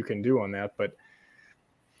do what you can do on that, but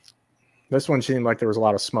this one seemed like there was a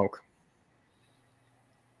lot of smoke.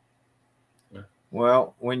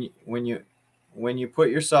 Well, when you put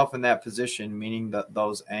yourself in that position, meaning that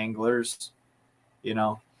those anglers, you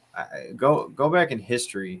know, go back in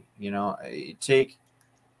history, you know, take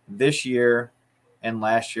this year and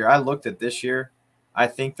last year. I looked at this year. I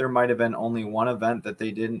think there might have been only one event that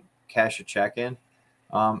they didn't cash a check in.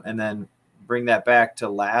 And then bring that back to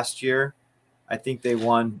last year. I think they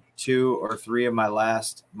won 2 or 3 of my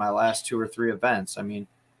last 2 or 3 events. I mean,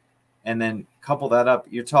 and then couple that up,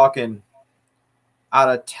 you're talking out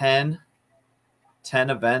of 10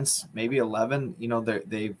 events, maybe 11, you know,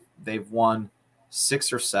 they've won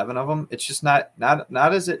 6 or 7 of them. It's just not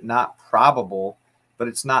is it not probable, but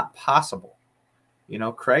it's not possible. You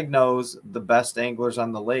know, Craig knows the best anglers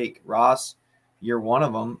on the lake. Ross, you're one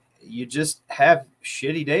of them. You just have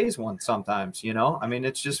shitty days sometimes, you know. I mean,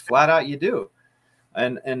 it's just flat out you do.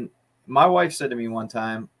 And my wife said to me one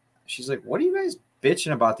time, she's like, what are you guys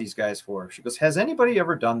bitching about these guys for? She goes, has anybody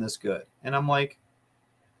ever done this good? And I'm like,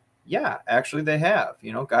 yeah, actually they have.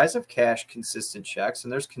 You know, guys have cashed consistent checks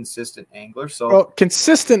and there's consistent anglers. So well,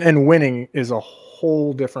 consistent and winning is a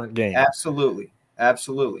whole different game. Absolutely.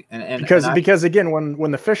 Absolutely. And because again,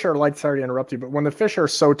 when the fish are like, sorry to interrupt you, but when the fish are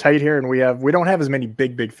so tight here and we don't have as many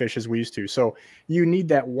big fish as we used to. So you need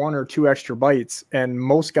that 1 or 2 extra bites and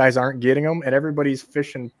most guys aren't getting them and everybody's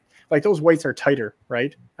fishing like those weights are tighter,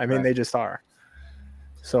 right? I mean, They just are.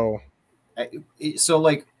 So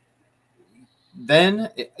like then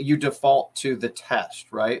you default to the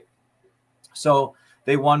test, right? So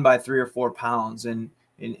they won by 3 or 4 pounds and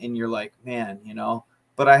you're like, man, you know,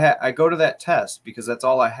 but I go to that test because that's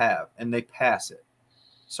all I have and they pass it.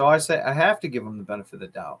 So I say, I have to give them the benefit of the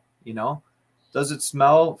doubt, you know, Does it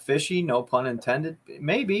smell fishy? No pun intended.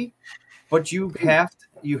 Maybe, but you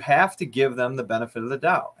have to give them the benefit of the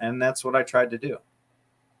doubt, and that's what I tried to do.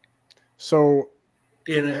 So,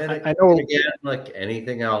 and I know, again, like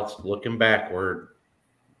anything else, looking backward,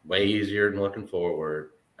 way easier than looking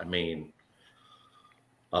forward. I mean,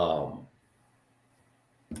 I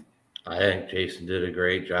think Jason did a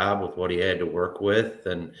great job with what he had to work with,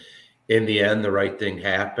 and in the end, the right thing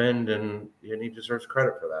happened, and he deserves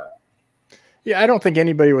credit for that. yeah, I don't think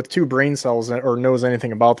anybody with 2 brain cells or knows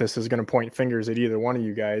anything about this is going to point fingers at either one of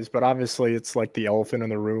you guys, but obviously it's like the elephant in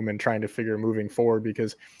the room and trying to figure moving forward,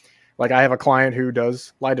 because like I have a client who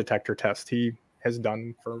does lie detector tests. He has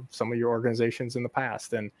done for some of your organizations in the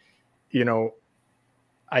past. And, you know,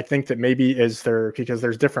 I think that maybe because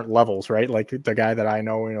there's different levels, right? Like the guy that I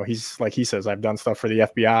know, you know, he's like, he says, I've done stuff for the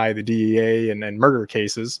FBI, the DEA, and murder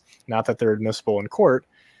cases. Not that they're admissible in court,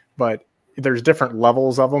 but there's different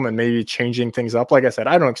levels of them and maybe changing things up. Like I said,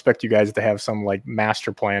 I don't expect you guys to have some like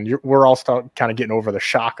master plan. We're all kind of getting over the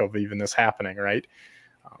shock of even this happening, right?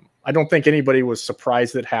 I don't think anybody was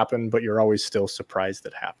surprised it happened, but you're always still surprised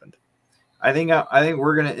it happened. I think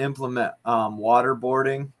we're going to implement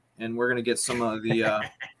waterboarding, and we're going to get some of the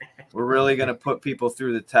we're really going to put people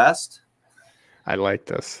through the test. I like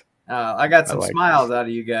this. I got some smiles out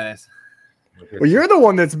of you guys. Well, you're the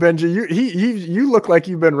one that's been, you look like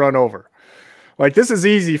you've been run over. Like, this is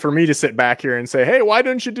easy for me to sit back here and say, hey, why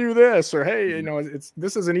didn't you do this? Or, hey, you know,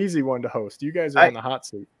 this is an easy one to host. You guys are on the hot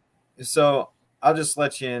seat. So I'll just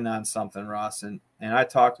let you in on something, Ross. And I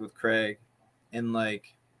talked with Craig, and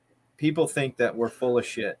like, people think that we're full of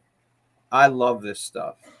shit. I love this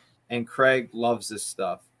stuff, and Craig loves this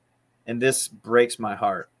stuff, and this breaks my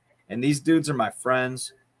heart. And these dudes are my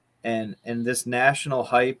friends, and this national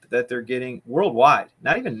hype that they're getting worldwide,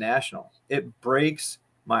 not even national, it breaks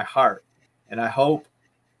my heart. And I hope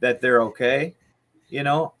that they're okay. You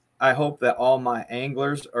know, I hope that all my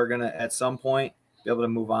anglers are going to at some point be able to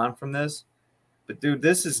move on from this. But dude,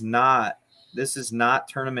 this is not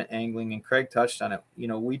tournament angling, and Craig touched on it. You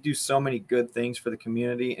know, we do so many good things for the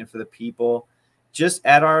community and for the people. Just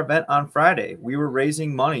at our event on Friday, we were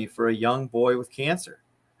raising money for a young boy with cancer.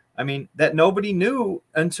 I mean, that nobody knew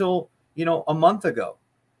until, you know, a month ago.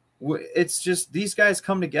 It's just, these guys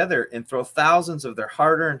come together and throw thousands of their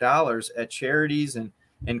hard-earned dollars at charities and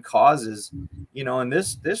causes, you know, and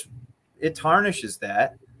this it tarnishes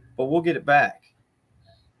that, but we'll get it back.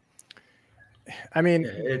 I mean,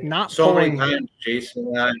 many times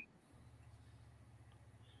Jason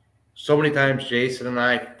and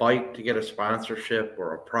I fight to get a sponsorship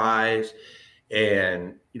or a prize,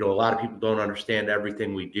 and you know, a lot of people don't understand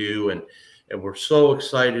everything we do, and we're so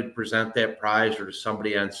excited to present that prize or to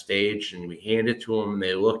somebody on stage, and we hand it to them, and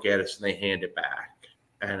they look at us and they hand it back.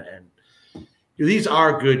 And these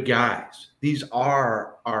are good guys. These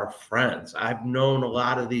are our friends. I've known a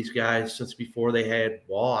lot of these guys since before they had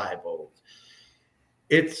walleye boats.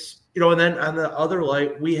 It's, you know, and then on the other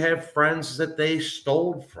light, we have friends that they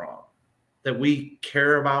stole from that we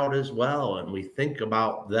care about as well, and we think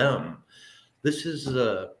about them. This is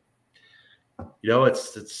you know,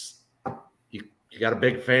 it's you got a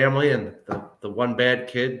big family, and the one bad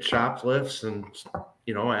kid shoplifts and,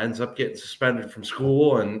 you know, ends up getting suspended from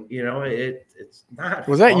school, and you know, it's not.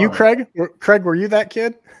 Was that you, Craig? Craig, were you that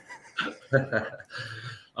kid? It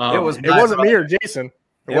wasn't me or Jason.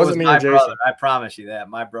 It wasn't me or Jason. Brother. I promise you that,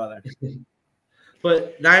 my brother.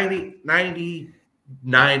 But 99%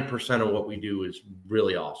 of what we do is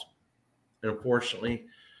really awesome, and unfortunately,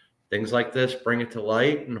 things like this bring it to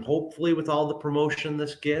light. And hopefully, with all the promotion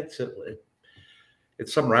this gets,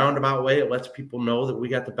 it's some roundabout way. It lets people know that we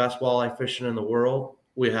got the best walleye fishing in the world.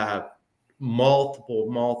 We have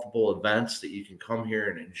multiple events that you can come here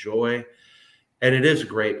and enjoy. And it is a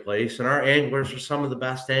great place. And our anglers are some of the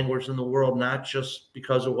best anglers in the world, not just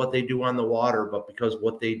because of what they do on the water, but because of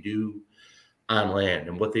what they do on land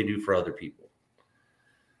and what they do for other people.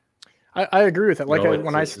 I agree with it. Like, you know,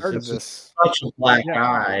 when I started this, such a black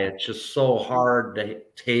eye. It's just so hard to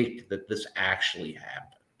take that this actually happened.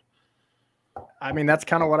 I mean, that's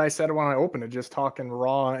kind of what I said when I opened it, just talking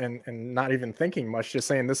raw and not even thinking much, just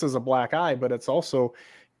saying this is a black eye, but it's also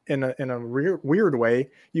in a weird way,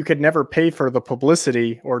 you could never pay for the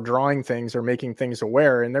publicity or drawing things or making things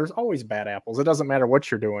aware. And there's always bad apples. It doesn't matter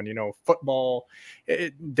what you're doing, you know, football,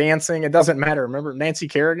 dancing, it doesn't matter. Remember Nancy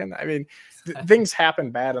Kerrigan? I mean, things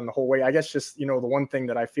happen bad in the whole way. I guess just, you know, the one thing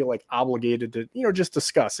that I feel like obligated to, you know, just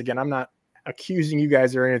discuss, again, I'm not accusing you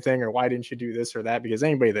guys or anything, or why didn't you do this or that, because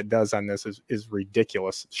anybody that does on this is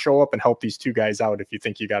ridiculous. Show up and help these two guys out if you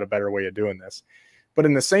think you got a better way of doing this. But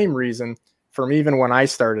in the same reason, from even when I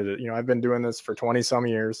started it, I've been doing this for 20 some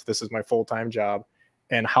years. This is my full-time job,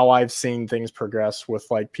 and how I've seen things progress with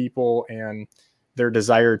like people and their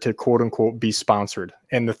desire to quote unquote be sponsored,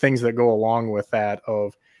 and the things that go along with that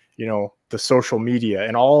of, the social media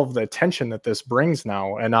and all of the attention that this brings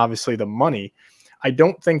now. And obviously the money, I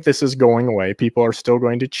don't think this is going away. People are still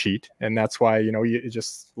going to cheat. And that's why, you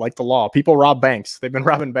just like the law, people rob banks. They've been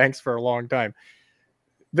robbing banks for a long time.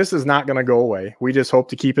 This is not going to go away. We just hope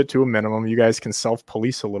to keep it to a minimum. You guys can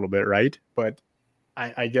self-police a little bit, right? But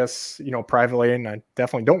I guess, privately, and I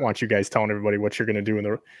definitely don't want you guys telling everybody what you're going to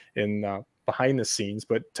do in behind the scenes,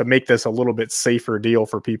 but to make this a little bit safer deal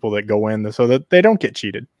for people that go in so that they don't get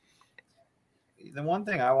cheated. The one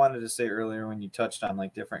thing I wanted to say earlier when you touched on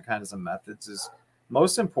like different kinds of methods is,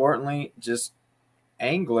 most importantly, just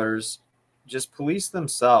anglers just police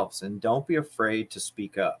themselves and don't be afraid to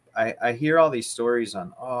speak up. I hear all these stories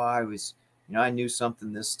on, I knew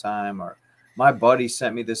something this time, or my buddy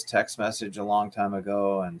sent me this text message a long time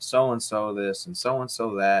ago, and so this and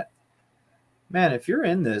so that. Man, if you're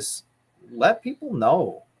in this, let people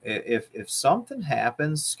know. If something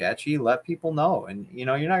happens sketchy, let people know. And you're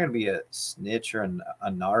not going to be a snitch or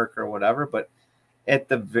a narc or whatever, but at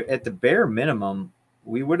the bare minimum,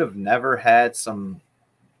 we would have never had some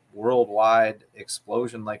worldwide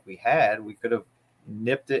explosion like we had. We could have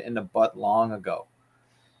nipped it in the butt long ago,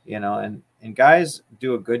 and guys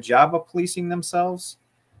do a good job of policing themselves,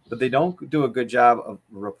 but they don't do a good job of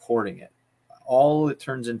reporting it. All it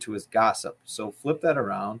turns into is gossip. So flip that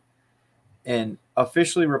around and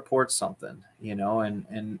officially report something,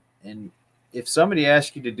 and if somebody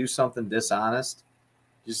asks you to do something dishonest,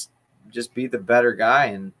 just be the better guy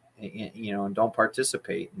and don't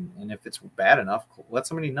participate. And if it's bad enough, let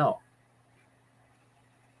somebody know.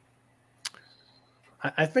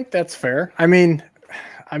 I think that's fair. I mean,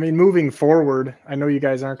 moving forward, I know you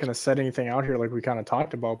guys aren't going to set anything out here like we kind of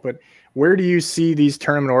talked about, but where do you see these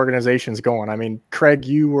tournament organizations going? I mean, Craig,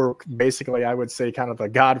 you were basically, I would say, kind of the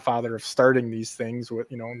godfather of starting these things with,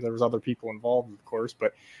 there was other people involved, of course,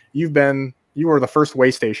 but you were the first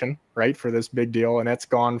way station, right, for this big deal. And it's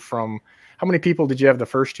gone from, how many people did you have the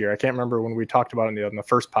first year? I can't remember when we talked about it in the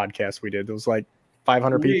first podcast we did. It was like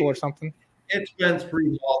 500 people or something. It's been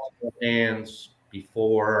 3 multiple hands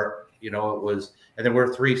before, it was, and there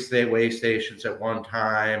were 3 way stations at one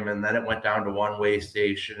time, and then it went down to 1 way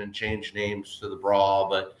station and changed names to the Brawl.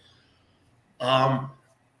 But I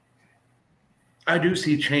do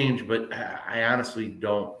see change, but I honestly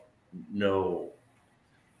don't know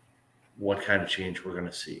what kind of change we're going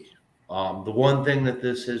to see. The one thing that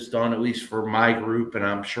this has done, at least for my group, and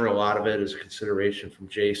I'm sure a lot of it is a consideration from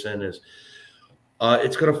Jason, is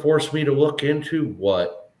it's going to force me to look into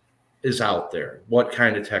what is out there, what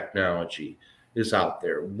kind of technology is out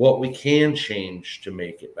there, what we can change to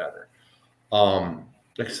make it better.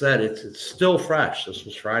 Like I said, it's still fresh. This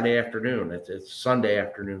was Friday afternoon. It's Sunday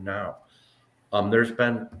afternoon now. There's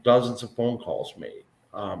been dozens of phone calls made.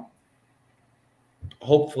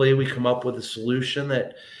 Hopefully we come up with a solution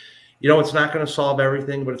that, it's not going to solve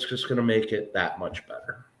everything, but it's just going to make it that much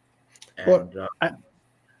better. And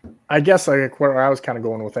I guess like where I was kind of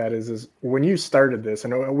going with that is when you started this,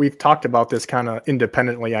 and we've talked about this kind of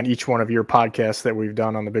independently on each one of your podcasts that we've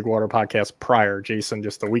done on the Bigwater podcast prior, Jason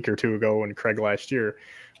just a week or 2 ago and Craig last year.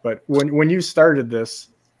 But when you started this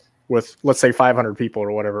with, let's say 500 people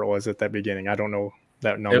or whatever it was at that beginning, I don't know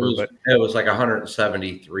that number, it was like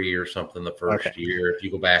 173 or something the first year. If you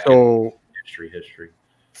go back in history.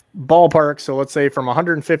 Ballpark. So let's say from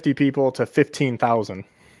 150 people to 15,000,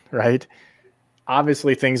 right?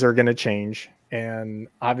 Obviously things are going to change, and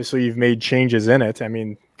obviously you've made changes in it. I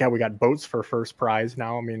mean, we got boats for first prize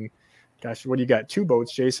now. I mean, gosh, what do you got? 2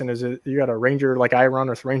 boats, Jason? Is it, you got a Ranger like I run,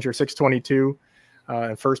 a Ranger 622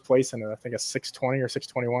 in first place, and I think a 620 or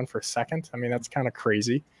 621 for second. I mean, that's kind of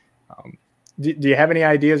crazy. Do you have any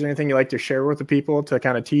ideas or anything you like to share with the people to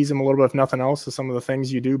kind of tease them a little bit, if nothing else, to some of the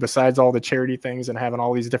things you do besides all the charity things and having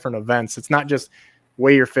all these different events? It's not just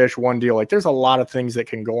weigh your fish, one deal. Like there's a lot of things that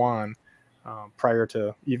can go on prior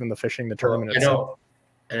to even the tournament itself.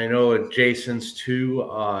 I know Jason's too,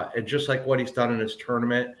 and just like what he's done in his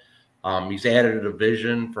tournament, he's added a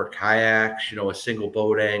division for kayaks, a single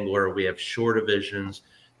boat angler. We have shore divisions.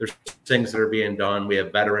 There's things that are being done. We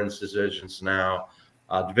have veterans divisions now,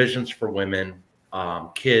 divisions for women,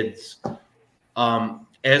 kids.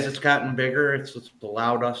 As it's gotten bigger, it's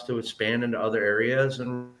allowed us to expand into other areas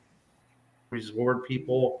and reward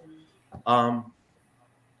people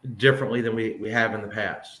differently than we have in the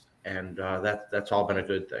past. And that's all been a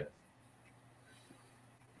good thing.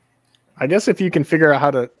 I guess if you can figure out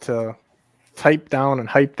how to type down and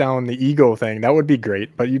hype down the ego thing, that would be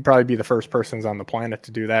great. But you'd probably be the first persons on the planet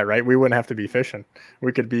to do that, right? We wouldn't have to be fishing.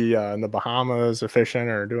 We could be in the Bahamas or fishing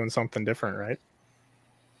or doing something different, right?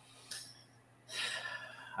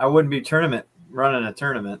 I wouldn't be running a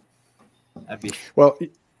tournament. I'd be well,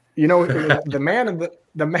 you know, the man in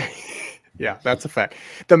the man. Yeah, that's a fact.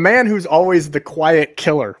 The man who's always the quiet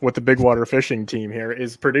killer with the Bigwater fishing team here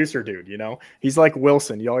is producer dude. You know, he's like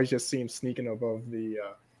Wilson. You always just see him sneaking above the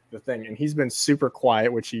thing, and he's been super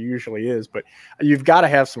quiet, which he usually is. But you've got to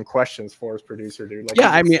have some questions for his producer dude. Like,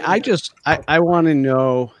 yeah, I mean, I want to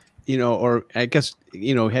know, you know, or I guess,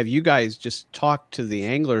 you know, have you guys just talked to the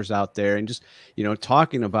anglers out there and just, you know,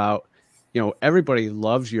 talking about, you know, everybody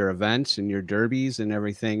loves your events and your derbies and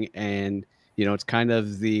everything, and you know, it's kind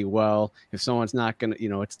of the, well, if someone's not going to, you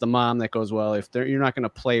know, it's the mom that goes, well, if you're not going to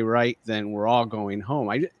play right, then we're all going home.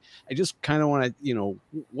 I just kind of want to, you know,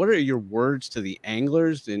 what are your words to the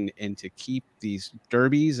anglers and to keep these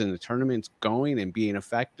derbies and the tournaments going and being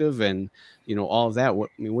effective and, you know, all of that? What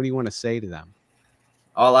do you want to say to them?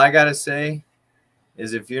 All I got to say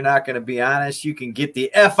is if you're not going to be honest, you can get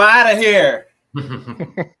the F out of here.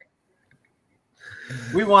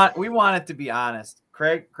 We want it to be honest.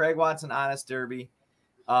 Craig wants an honest derby.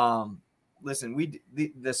 Listen,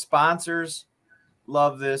 the sponsors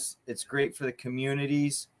love this. It's great for the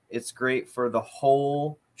communities. It's great for the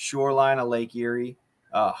whole shoreline of Lake Erie.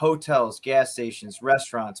 Hotels, gas stations,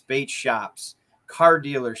 restaurants, bait shops, car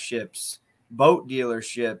dealerships, boat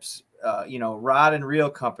dealerships, you know, rod and reel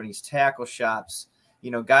companies, tackle shops, you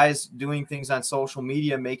know, guys doing things on social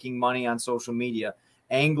media, making money on social media,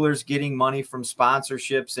 anglers getting money from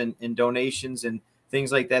sponsorships and donations and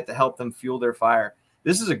things like that to help them fuel their fire.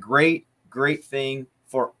 This is a great thing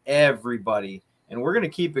for everybody. And we're going to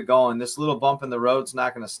keep it going. This little bump in the road's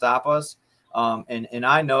not going to stop us. And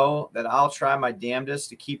I know that I'll try my damnedest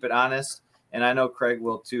to keep it honest. And I know Craig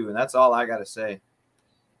will too. And that's all I got to say.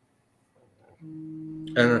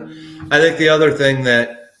 And I think the other thing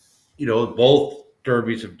that, you know, both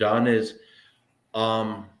derbies have done is,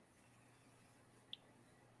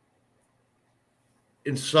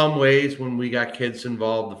 in some ways, when we got kids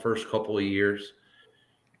involved the first couple of years,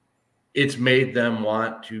 it's made them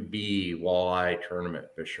want to be walleye tournament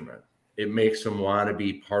fishermen. It makes them want to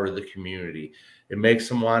be part of the community. It makes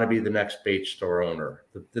them want to be the next bait store owner,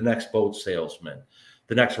 the next boat salesman,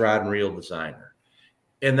 the next rod and reel designer.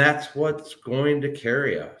 And that's what's going to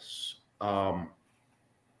carry us.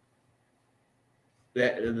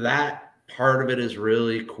 That part of it is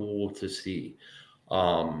really cool to see.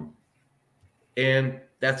 And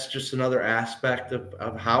that's just another aspect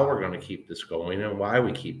of how we're going to keep this going and why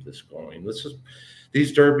we keep this going.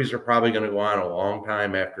 These derbies are probably going to go on a long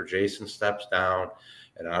time after Jason steps down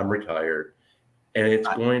and I'm retired. And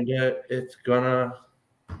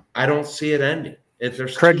I don't see it ending.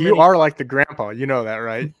 Craig, you are like the grandpa. You know that,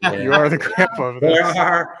 right? Yeah. You are the grandpa.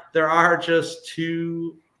 There are just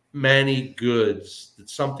too many goods that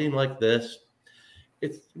something like this,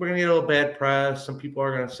 we're going to get a little bad press. Some people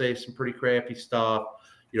are going to say some pretty crappy stuff.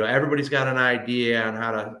 You know, everybody's got an idea on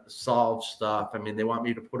how to solve stuff. I mean, they want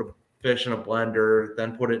me to put a fish in a blender,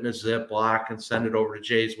 then put it in a Ziploc and send it over to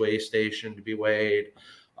Jay's weigh station to be weighed.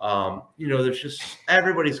 You know, there's just,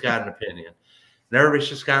 everybody's got an opinion. And everybody's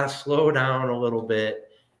just got to slow down a little bit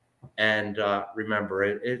and remember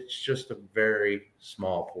it's just a very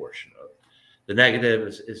small portion of it. The negative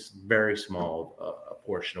is very small, a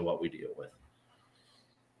portion of what we deal with.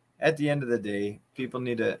 At the end of the day, people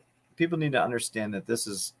need to understand that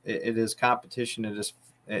it is competition. It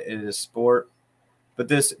is sport, but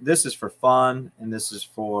this is for fun, and this is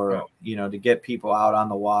for, you know, to get people out on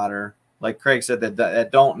the water. Like Craig said,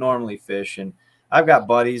 that don't normally fish. And I've got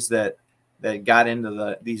buddies that got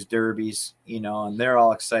into these derbies, you know, and they're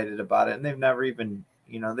all excited about it. And they've never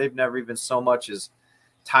even so much as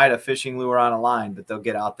tied a fishing lure on a line, but they'll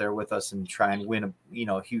get out there with us and try and win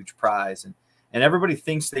a huge prize. And everybody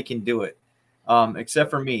thinks they can do it, except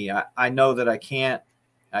for me. I know that I can't.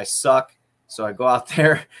 I suck. So I go out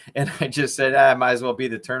there and I just said, I might as well be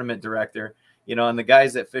the tournament director, you know, and the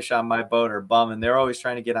guys that fish on my boat are bumming. They're always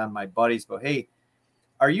trying to get on my buddy's boat. Hey,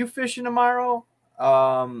 are you fishing tomorrow?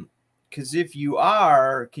 Because if you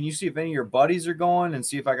are, can you see if any of your buddies are going and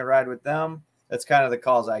see if I can ride with them? That's kind of the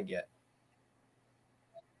calls I get.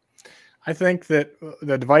 I think that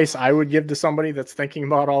the advice I would give to somebody that's thinking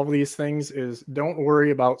about all of these things is don't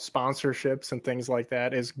worry about sponsorships and things like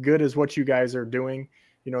that. As good as what you guys are doing,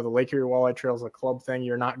 you know, the Lake Erie Walleye Trails, a club thing,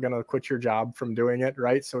 you're not going to quit your job from doing it,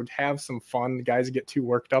 right? So have some fun. Guys get too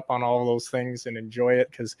worked up on all of those things and enjoy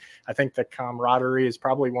it, because I think the camaraderie is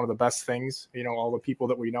probably one of the best things, you know, all the people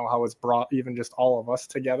that we know, how it's brought even just all of us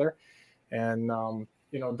together. And,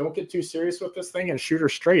 you know, don't get too serious with this thing and shoot her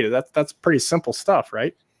straight. That's pretty simple stuff,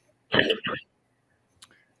 right?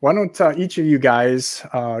 Why don't each of you guys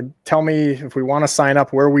tell me if we want to sign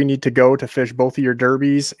up where we need to go to fish both of your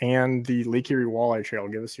derbies and the Lake Erie Walleye Trail.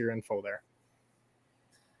 Give us your info there.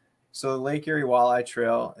 So the Lake Erie Walleye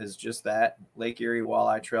Trail is just that,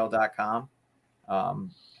 LakeErieWalleyeTrail.com.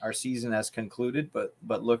 Our season has concluded, but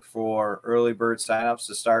look for early bird signups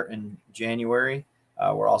to start in January.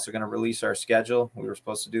 We're also going to release our schedule. We were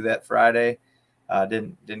supposed to do that Friday.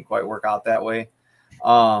 Didn't quite work out that way.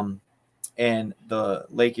 And the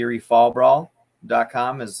Lake Erie Fall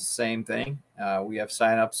Brawl.com is the same thing. We have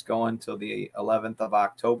signups going till the 11th of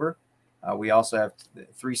October. We also have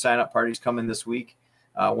 3 sign-up parties coming this week.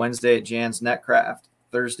 Wednesday at Jan's Netcraft,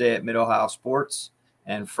 Thursday at Mid-Ohio Sports,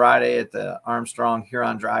 and Friday at the Armstrong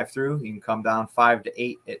Huron Drive-Thru. You can come down 5 to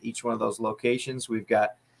 8 at each one of those locations. We've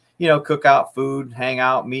got, you know, cookout, food,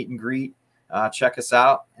 hangout, meet and greet. Check us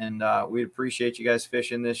out, and we appreciate you guys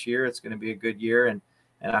fishing this year. It's going to be a good year, and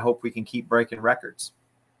I hope we can keep breaking records.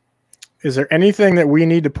 Is there anything that we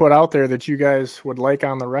need to put out there that you guys would like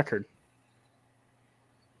on the record?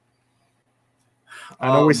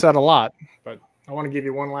 I know we said a lot, but I want to give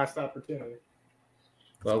you one last opportunity.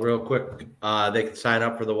 Well, real quick, they can sign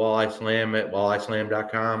up for the Walleye Slam at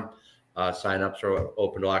walleyeslam.com. Sign-ups are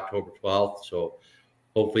open till October 12th, so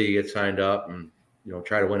hopefully you get signed up and, you know,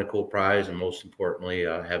 try to win a cool prize, and most importantly,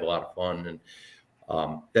 have a lot of fun. And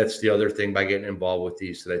that's the other thing by getting involved with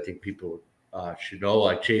these that I think people should know.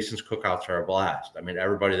 Like Jason's cookouts are a blast. I mean,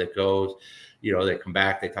 everybody that goes, you know, they come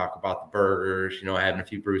back, they talk about the burgers, you know, having a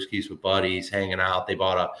few brewskis with buddies, hanging out. They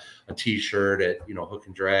bought a T-shirt at, you know, Hook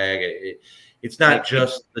and Drag. It's not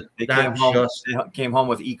just they came home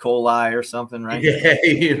with E. coli or something, right? Yeah,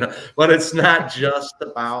 you know, but it's not just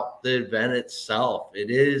about the event itself.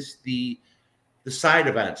 It is the side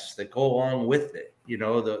events that go along with it. You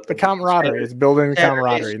know, the camaraderie is building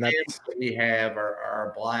camaraderie. And that we have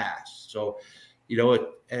are a blast. So, you know,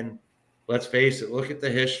 and let's face it, look at the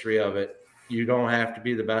history of it. You don't have to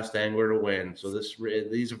be the best angler to win. So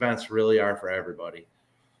these events really are for everybody.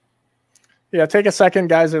 Yeah, take a second,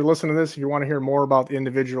 guys, that listen to this. If you want to hear more about the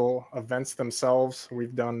individual events themselves,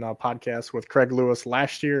 we've done podcasts with Craig Lewis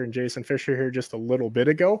last year and Jason Fischer here just a little bit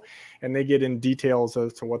ago, and they get in details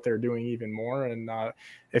as to what they're doing even more. And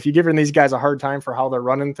if you're giving these guys a hard time for how they're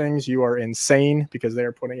running things, you are insane, because they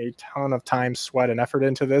are putting a ton of time, sweat, and effort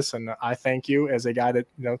into this. And I thank you as a guy that,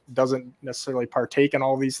 you know, doesn't necessarily partake in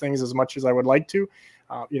all these things as much as I would like to.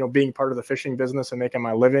 You know, being part of the fishing business and making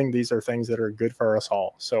my living, these are things that are good for us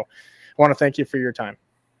all. So I want to thank you for your time.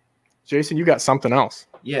 Jason, you got something else.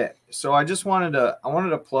 Yeah. So I wanted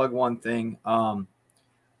to plug one thing. A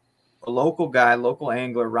local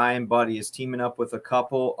angler, Ryan Buddy, is teaming up with a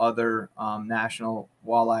couple other national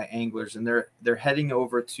walleye anglers, and they're heading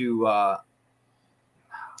over to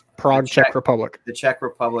Prague, Czech Republic. The Czech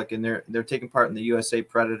Republic, and they're taking part in the USA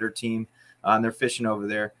Predator team, and they're fishing over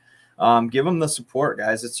there. Give them the support,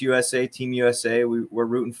 guys. It's USA, Team USA. We're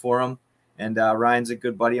rooting for them. And Ryan's a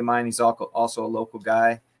good buddy of mine. He's also a local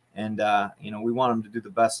guy. And, you know, we want him to do the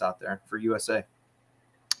best out there for USA.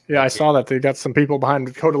 Yeah, I saw that. They got some people behind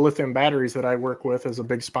Dakota Lithium Batteries that I work with as a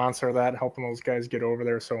big sponsor of that, helping those guys get over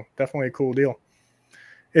there. So definitely a cool deal.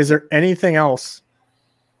 Is there anything else?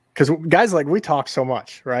 Because guys, like, we talk so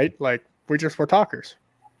much, right? Like, we're talkers.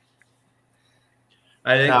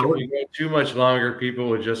 I think if we go too much longer, people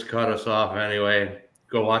would just cut us off anyway.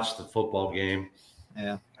 Go watch the football game.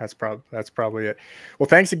 Yeah, that's probably it. Well,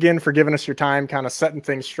 thanks again for giving us your time, kind of setting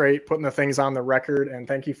things straight, putting the things on the record, and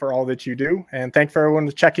thank you for all that you do. And thank for everyone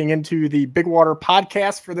checking into the Bigwater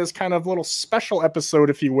podcast for this kind of little special episode,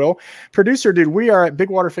 if you will. Producer dude, we are at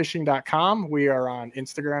bigwaterfishing.com. We are on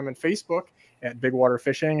Instagram and Facebook at Bigwater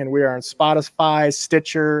Fishing, and we are on Spotify,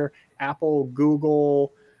 Stitcher, Apple,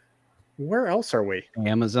 Google. Where else are we?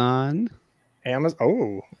 Amazon.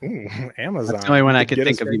 Amazon. Amazon. That's the only one I could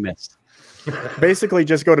think of you missed. Basically,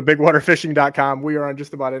 just go to bigwaterfishing.com. We are on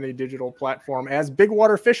just about any digital platform as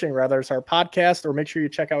Bigwater Fishing, rather. It's our podcast, or make sure you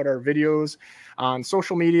check out our videos on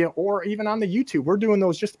social media or even on the YouTube. We're doing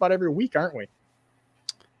those just about every week, aren't we?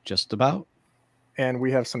 Just about. And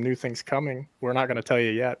we have some new things coming. We're not going to tell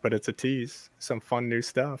you yet, but it's a tease. Some fun new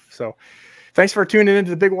stuff. So thanks for tuning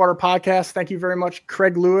into the Bigwater podcast. Thank you very much,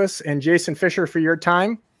 Craig Lewis and Jason Fischer, for your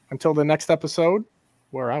time. Until the next episode,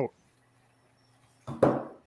 we're out.